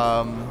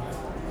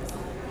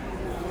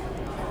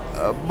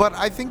 But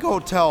I think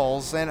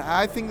hotels, and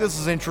I think this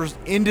is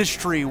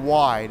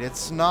industry-wide.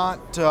 It's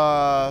not.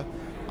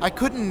 I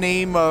couldn't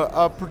name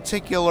a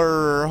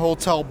particular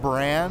hotel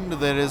brand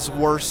that is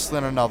worse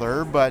than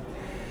another, but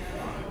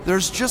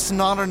there's just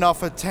not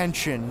enough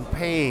attention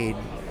paid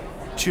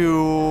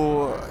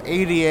to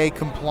ADA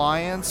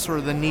compliance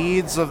or the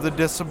needs of the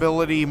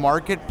disability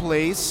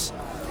marketplace.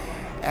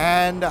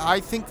 And I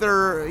think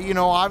there, you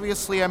know,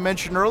 obviously I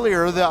mentioned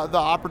earlier the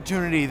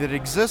opportunity that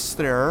exists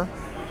there.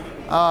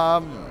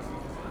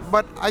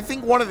 But I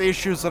think one of the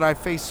issues that I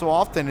face so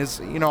often is,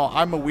 you know,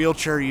 I'm a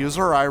wheelchair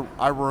user.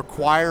 I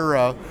require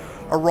a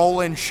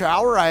roll-in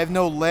shower. I have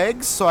no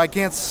legs, so I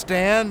can't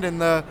stand in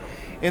the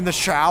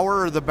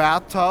shower or the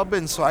bathtub,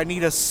 and so I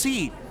need a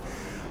seat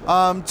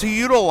to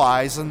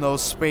utilize in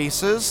those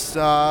spaces.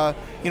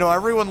 You know,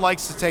 everyone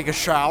likes to take a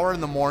shower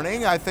in the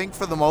morning. I think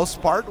for the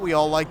most part, we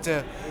all like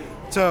to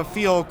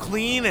feel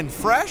clean and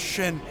fresh,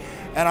 and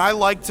I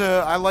like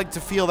to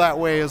feel that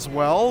way as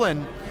well.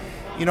 And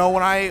you know,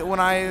 when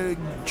I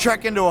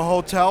check into a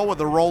hotel with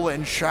a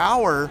roll-in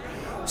shower,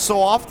 so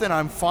often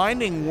I'm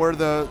finding where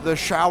the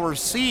shower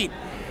seat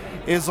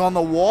is on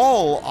the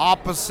wall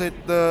opposite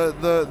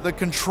the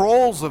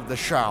controls of the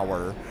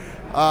shower,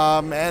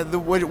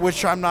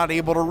 which I'm not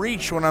able to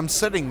reach when I'm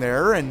sitting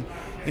there. And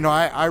you know,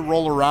 I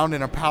roll around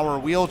in a power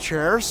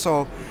wheelchair,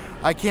 so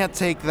I can't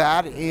take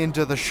that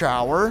into the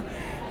shower,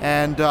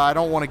 and I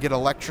don't want to get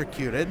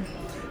electrocuted.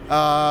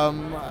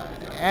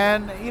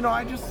 And you know,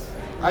 I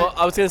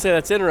was going to say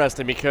that's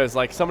interesting because,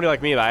 like, somebody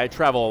like me, I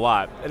travel a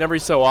lot, and every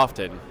so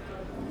often,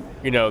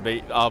 you know,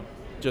 I'll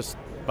just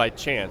by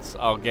chance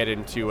I'll get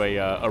into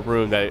a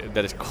room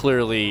that is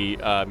clearly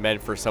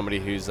meant for somebody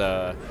who's you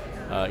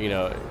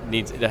know,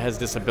 that has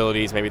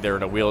disabilities. Maybe they're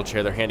in a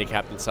wheelchair, they're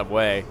handicapped in some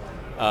way,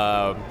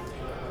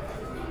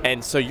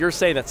 and so you're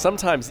saying that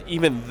sometimes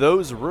even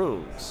those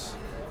rooms,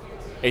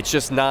 it's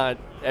just not.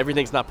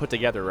 Everything's not put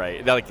together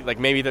right. Like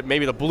maybe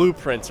the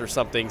blueprints or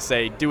something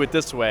say do it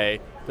this way.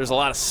 There's a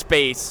lot of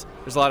space.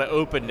 There's a lot of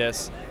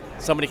openness.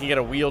 Somebody can get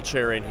a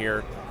wheelchair in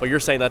here, but you're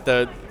saying that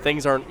the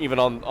things aren't even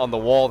on the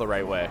wall the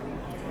right way.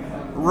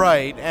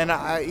 Right, and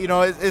you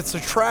know, it's a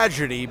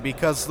tragedy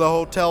because the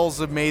hotels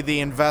have made the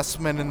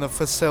investment in the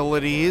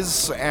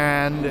facilities,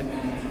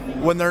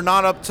 and when they're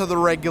not up to the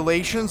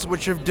regulations,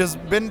 which have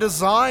been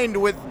designed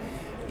with,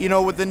 you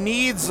know, with the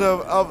needs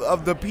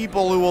of the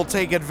people who will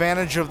take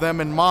advantage of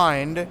them in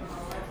mind,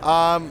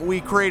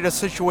 we create a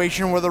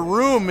situation where the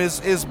room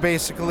is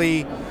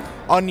basically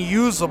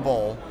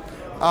unusable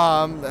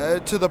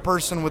to the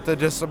person with the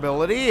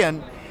disability.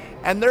 And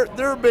there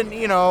have been,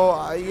 you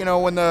know,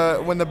 when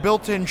the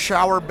built-in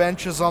shower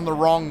bench is on the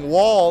wrong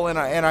wall and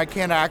I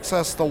can't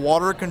access the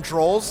water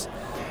controls,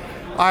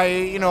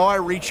 I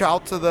reach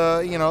out to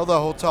the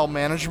hotel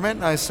management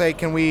and I say,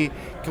 can we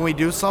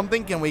do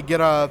something? Can we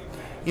get a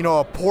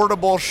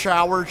portable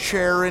shower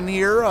chair in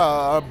here,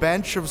 a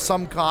bench of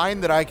some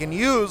kind that I can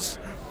use?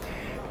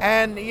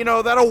 And, you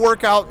know, that'll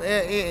work out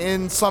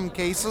in some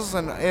cases,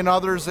 and in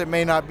others it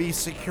may not be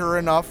secure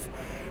enough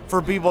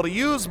for people to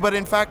use. But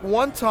in fact,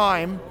 one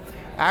time,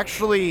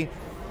 actually,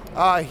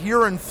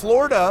 here in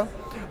Florida,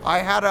 I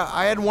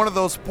had one of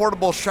those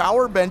portable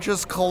shower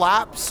benches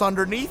collapse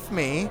underneath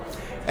me,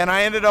 and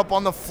I ended up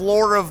on the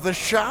floor of the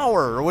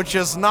shower, which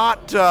is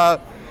not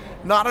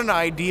an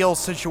ideal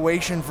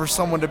situation for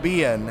someone to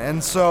be in.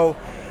 And so,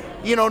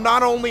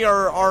 not only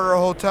are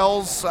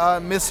hotels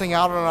missing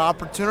out on an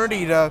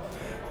opportunity to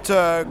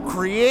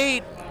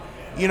create,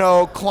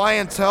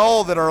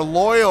 clientele that are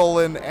loyal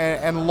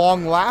and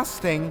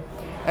long-lasting,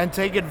 and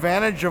take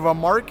advantage of a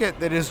market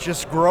that is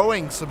just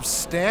growing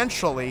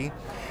substantially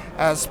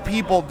as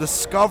people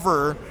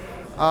discover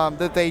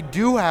that they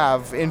do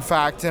have, in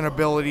fact, an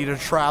ability to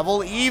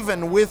travel,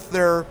 even with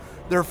their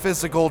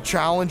physical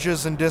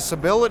challenges and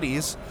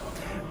disabilities.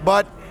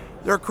 But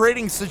they're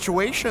creating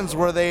situations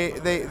where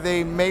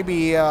they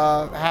maybe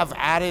have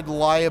added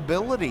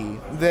liability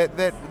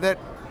that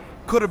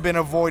could have been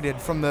avoided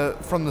from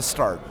the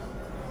start.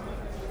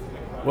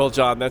 Well,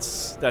 John,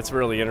 that's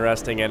really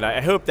interesting, and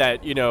I hope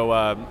that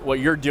what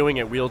you're doing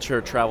at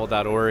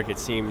wheelchairtravel.org. It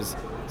seems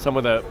some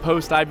of the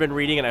posts I've been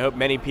reading, and I hope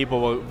many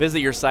people will visit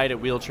your site at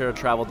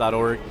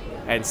wheelchairtravel.org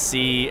and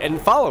see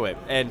and follow it.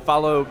 And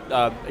follow,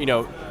 I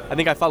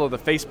think I follow the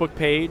Facebook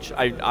page.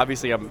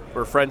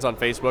 We're friends on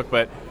Facebook,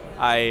 but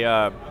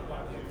I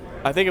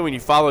think when you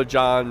follow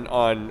John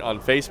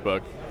on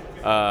Facebook,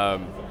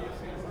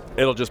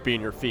 it'll just be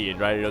in your feed,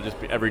 right? It'll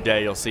just be every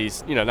day you'll see,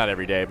 not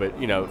every day, but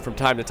from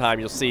time to time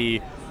you'll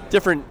see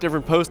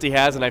different posts he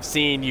has, and I've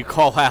seen you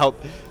call out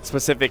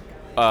specific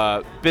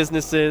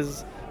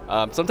businesses.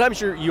 Sometimes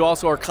you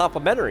also are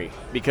complimentary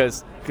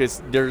because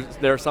there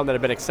are some that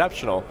have been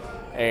exceptional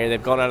and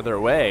they've gone out of their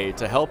way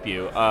to help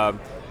you.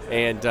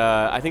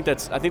 I think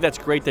that's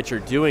great that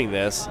you're doing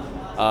this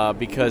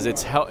because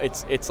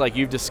it's like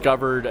you've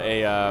discovered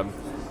a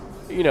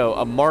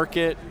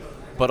market,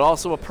 but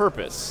also a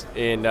purpose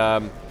in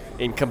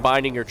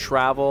combining your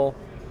travel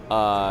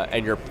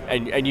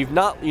and you've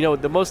not,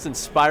 the most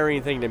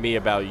inspiring thing to me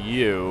about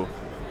you,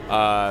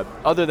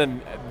 other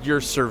than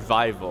your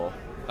survival,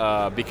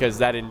 because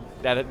that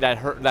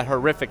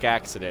horrific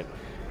accident,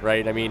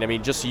 right? I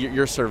mean, just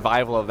your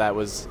survival of that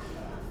was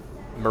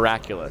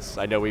miraculous.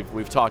 I know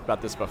we've talked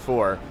about this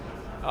before,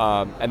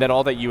 and then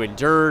all that you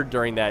endured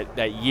during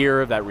that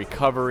year of that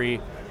recovery,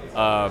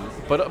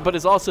 but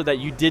it's also that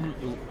you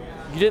didn't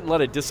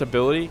let a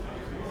disability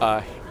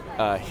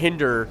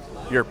hinder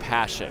your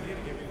passion,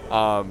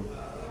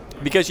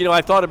 because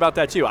I thought about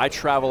that too. I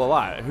travel a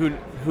lot.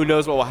 Who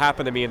knows what will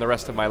happen to me in the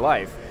rest of my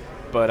life?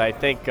 But I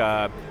think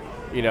to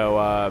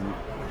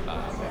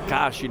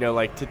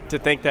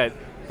think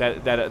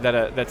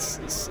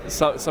that's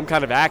some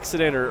kind of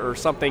accident or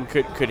something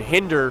could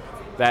hinder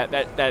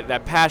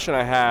that passion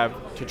I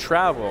have to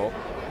travel.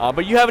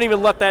 But you haven't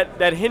even let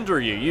that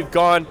hinder you. You've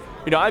gone.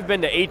 I've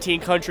been to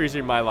 18 countries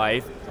in my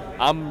life.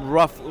 I'm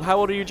rough. How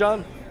old are you,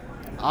 John?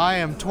 I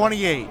am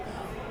 28.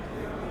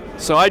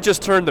 So I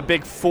just turned the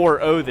big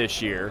 4-0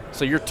 this year.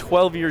 So you're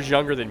 12 years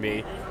younger than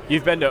me.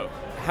 You've been to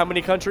how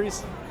many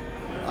countries?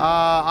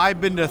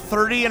 I've been to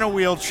 30 in a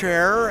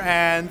wheelchair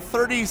and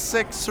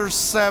 36 or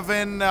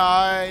 7 in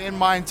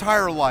my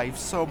entire life.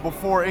 So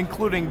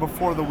including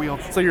before the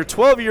wheelchair. So you're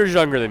 12 years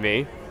younger than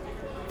me.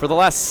 For the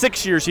last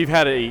 6 years, you've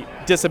had a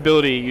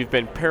disability. You've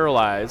been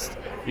paralyzed.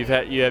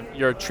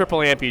 You're a triple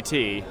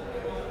amputee,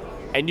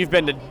 and you've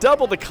been to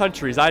double the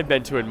countries I've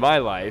been to in my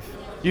life.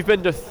 You've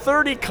been to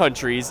 30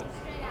 countries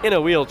in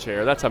a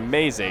wheelchair. That's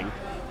amazing.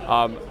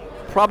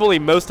 Probably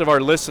most of our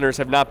listeners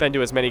have not been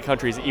to as many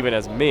countries even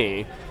as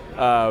me.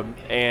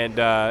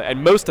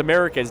 And most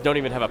Americans don't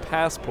even have a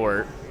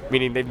passport,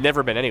 meaning they've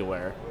never been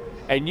anywhere.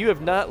 And you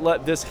have not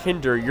let this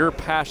hinder your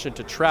passion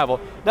to travel.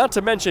 Not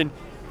to mention,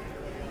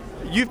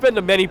 you've been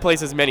to many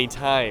places many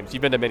times.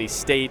 You've been to many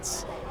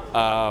states,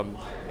 and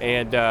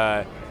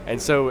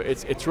so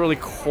it's really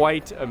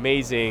quite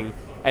amazing.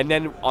 And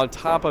then on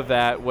top of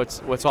that,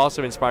 what's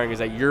also inspiring is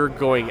that you're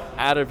going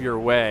out of your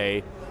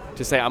way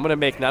to say, I'm going to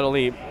make not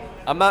only,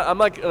 I'm not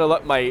going to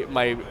let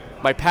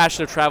my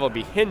passion of travel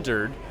be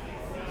hindered,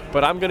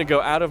 but I'm going to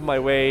go out of my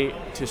way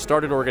to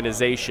start an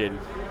organization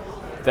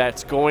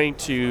that's going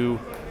to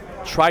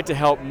try to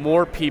help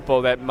more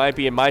people that might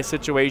be in my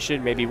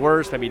situation, maybe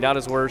worse, maybe not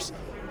as worse,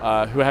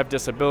 who have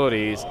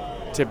disabilities,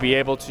 to be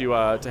able to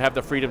have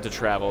the freedom to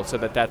travel, so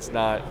that's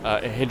not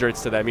a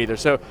hindrance to them either.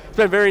 So it's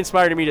been very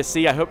inspiring to me to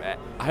see. I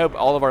hope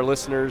all of our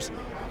listeners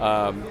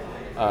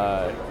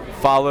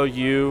follow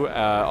you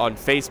on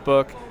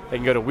Facebook. They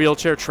can go to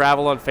Wheelchair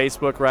Travel on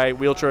Facebook, right?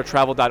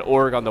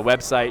 Wheelchairtravel.org on the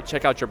website.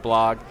 Check out your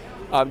blog.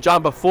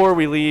 John, before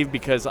we leave,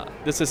 because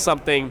this is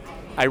something,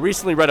 I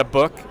recently read a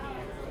book,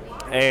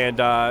 and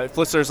if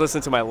listeners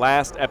listen to my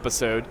last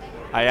episode,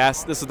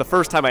 this is the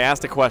first time I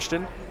asked a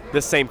question,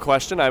 this same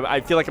question.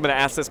 I feel like I'm going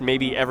to ask this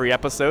maybe every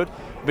episode.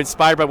 I'm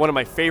inspired by one of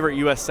my favorite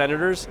U.S.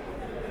 senators,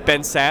 Ben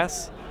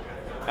Sasse.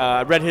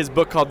 I read his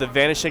book called The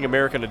Vanishing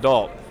American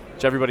Adult,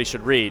 which everybody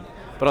should read.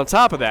 But on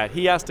top of that,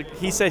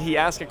 he said he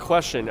asked a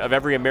question of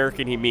every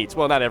American he meets.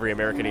 Well, not every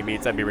American he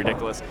meets, that'd be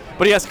ridiculous.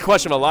 But he asked a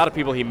question of a lot of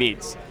people he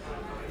meets.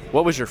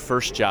 What was your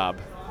first job?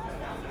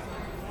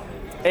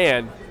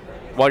 And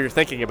while you're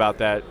thinking about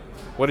that,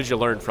 What did you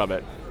learn from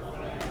it?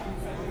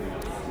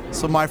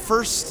 So my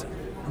first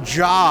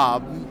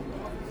job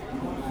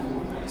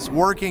was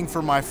working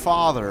for my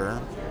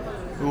father,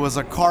 who was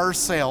a car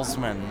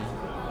salesman.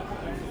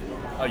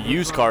 A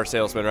used car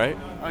salesman, right?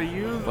 A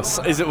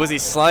used? Was he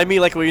slimy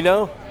like we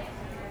know?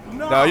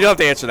 No, you don't have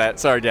to answer that.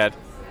 Sorry, Dad.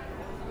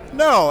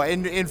 No,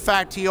 in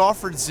fact, he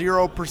offered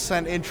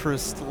 0%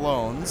 interest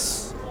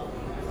loans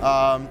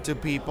to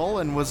people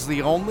and was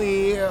the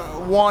only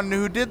one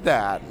who did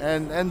that.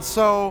 And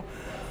so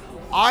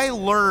I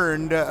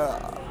learned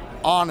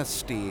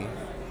honesty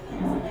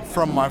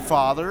from my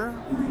father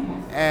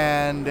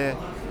and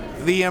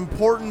the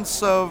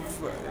importance of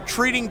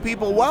treating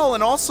people well,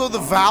 and also the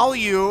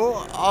value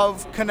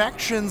of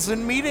connections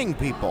and meeting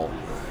people.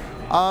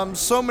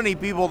 So many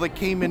people that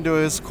came into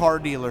his car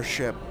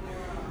dealership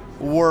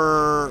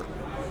were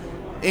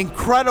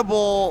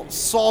incredible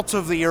salt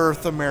of the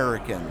earth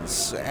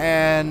Americans,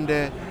 and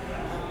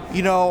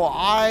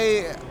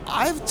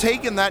I've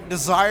taken that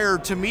desire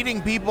to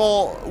meeting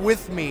people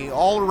with me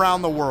all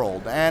around the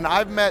world, and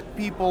I've met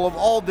people of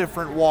all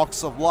different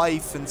walks of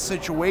life and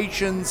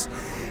situations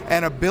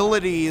and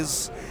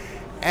abilities,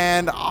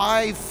 and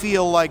I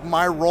feel like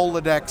my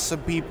Rolodex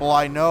of people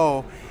I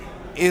know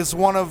is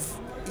one of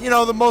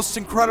the most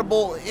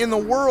incredible in the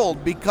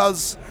world,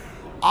 because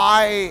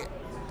I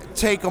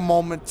take a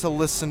moment to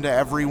listen to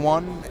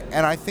everyone,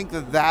 and I think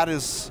that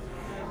is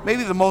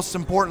maybe the most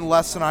important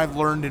lesson I've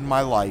learned in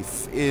my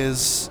life,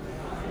 is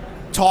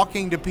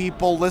talking to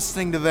people,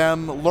 listening to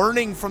them,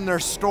 learning from their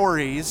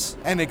stories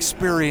and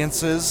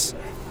experiences,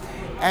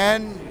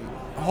 and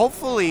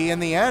hopefully in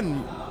the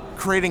end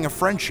creating a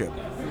friendship.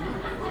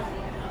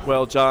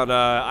 Well, John,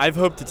 I've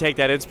hoped to take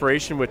that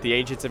inspiration with the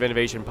Agents of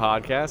Innovation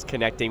podcast,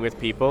 connecting with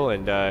people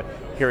and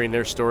hearing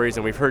their stories.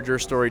 And we've heard your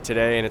story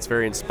today, and it's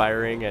very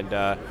inspiring. And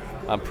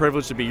I'm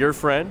privileged to be your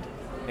friend.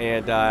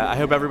 And I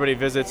hope everybody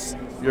visits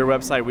your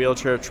website,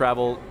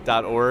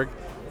 wheelchairtravel.org,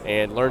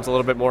 and learns a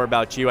little bit more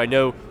about you. I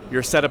know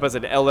you're set up as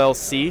an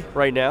LLC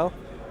right now,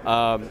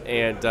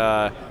 and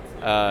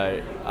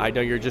I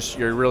know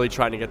you're really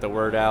trying to get the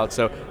word out.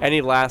 So, any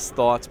last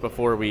thoughts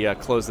before we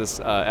close this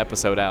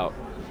episode out?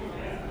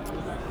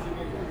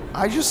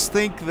 I just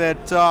think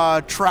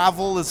that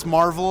travel is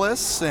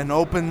marvelous and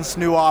opens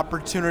new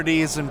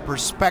opportunities and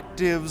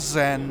perspectives,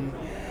 and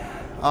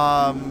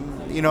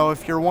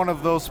if you're one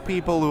of those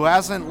people who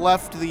hasn't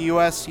left the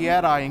U.S.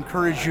 yet, I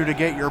encourage you to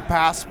get your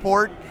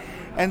passport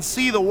and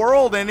see the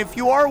world. And if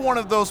you are one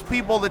of those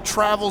people that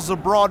travels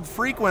abroad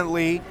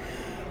frequently,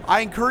 I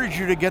encourage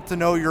you to get to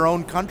know your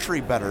own country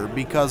better,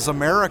 because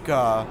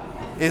America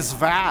is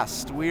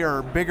vast. We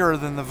are bigger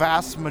than the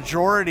vast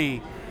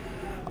majority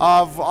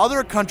of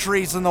other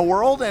countries in the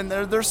world, and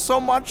there's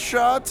so much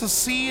to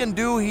see and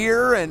do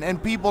here,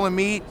 and people to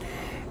meet,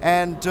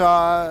 and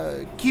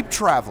keep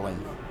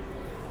traveling.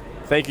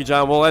 Thank you,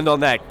 John. We'll end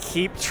on that.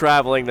 Keep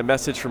traveling. The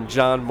message from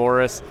John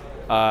Morris.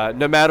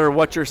 No matter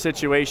what your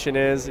situation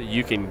is,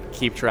 you can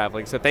keep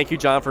traveling. So thank you,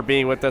 John, for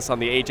being with us on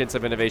the Agents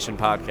of Innovation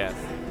podcast.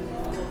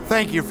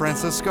 Thank you,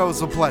 Francisco. It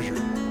was a pleasure.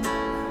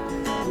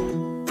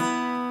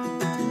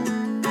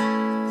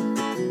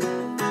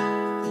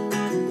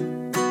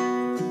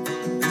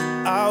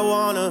 I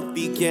wanna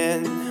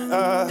begin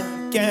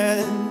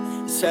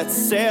again. Set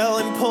sail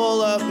and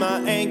pull up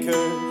my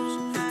anchors.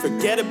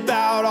 Forget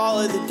about all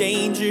of the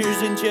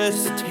dangers and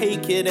just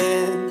take it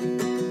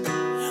in.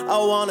 I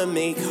wanna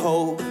make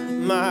hope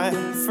my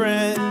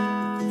friend.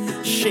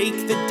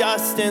 Shake the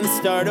dust and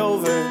start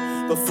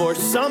over before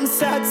some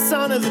sad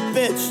son of a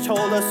bitch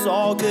told us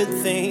all good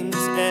things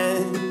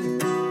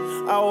end.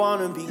 I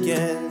wanna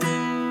begin.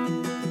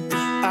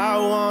 I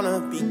wanna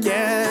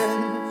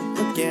begin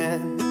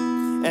again.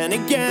 And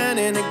again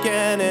and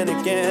again and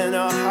again,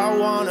 oh, I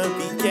wanna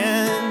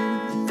begin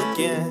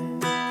again.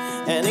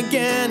 And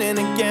again and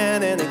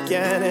again and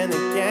again and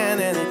again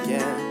and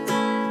again.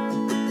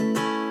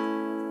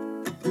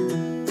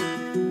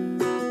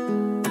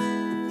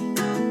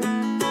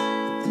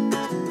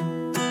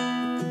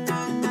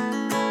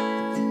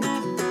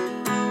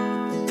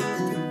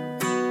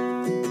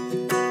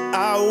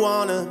 I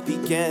wanna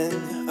begin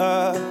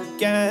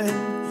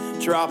again.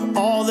 Drop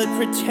all the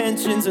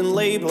pretensions and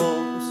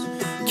labels.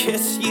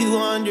 Kiss you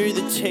under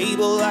the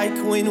table like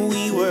when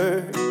we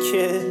were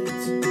kids.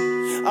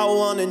 I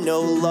wanna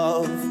know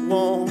love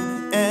won't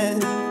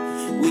end.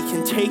 We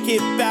can take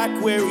it back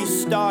where we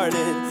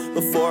started,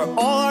 before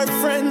all our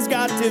friends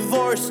got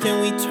divorced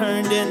and we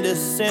turned into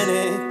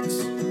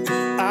cynics.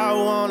 I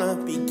wanna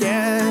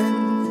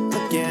begin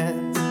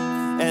again.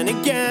 And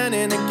again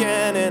and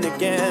again and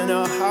again.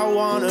 Oh, I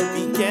wanna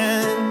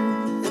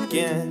begin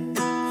again.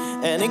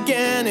 And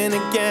again and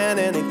again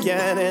and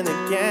again and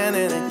again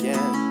and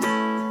again.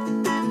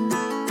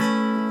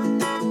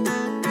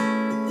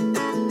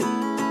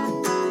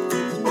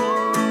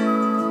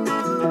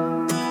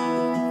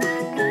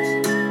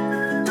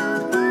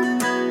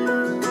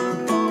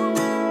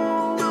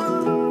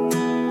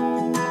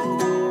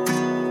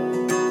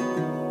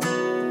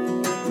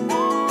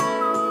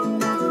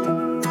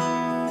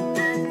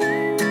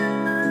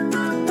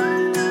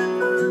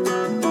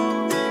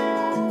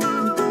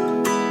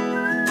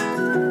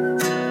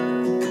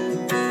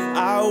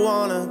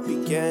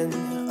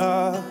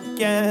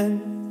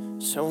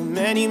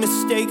 many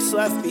mistakes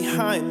left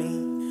behind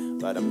me,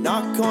 but I'm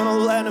not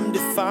gonna let them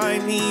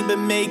define me, but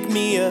make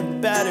me a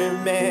better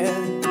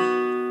man.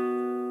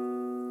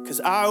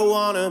 'Cause I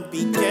wanna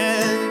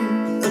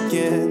begin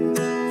again,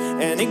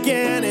 and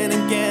again and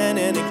again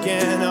and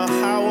again. Oh,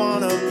 I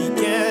wanna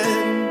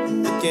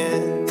begin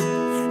again,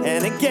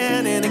 and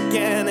again and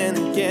again and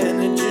again.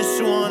 I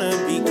just wanna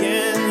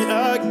begin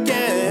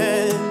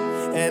again,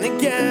 and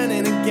again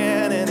and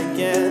again and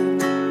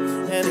again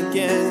and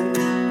again.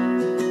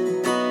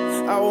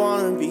 I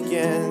wanna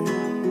begin.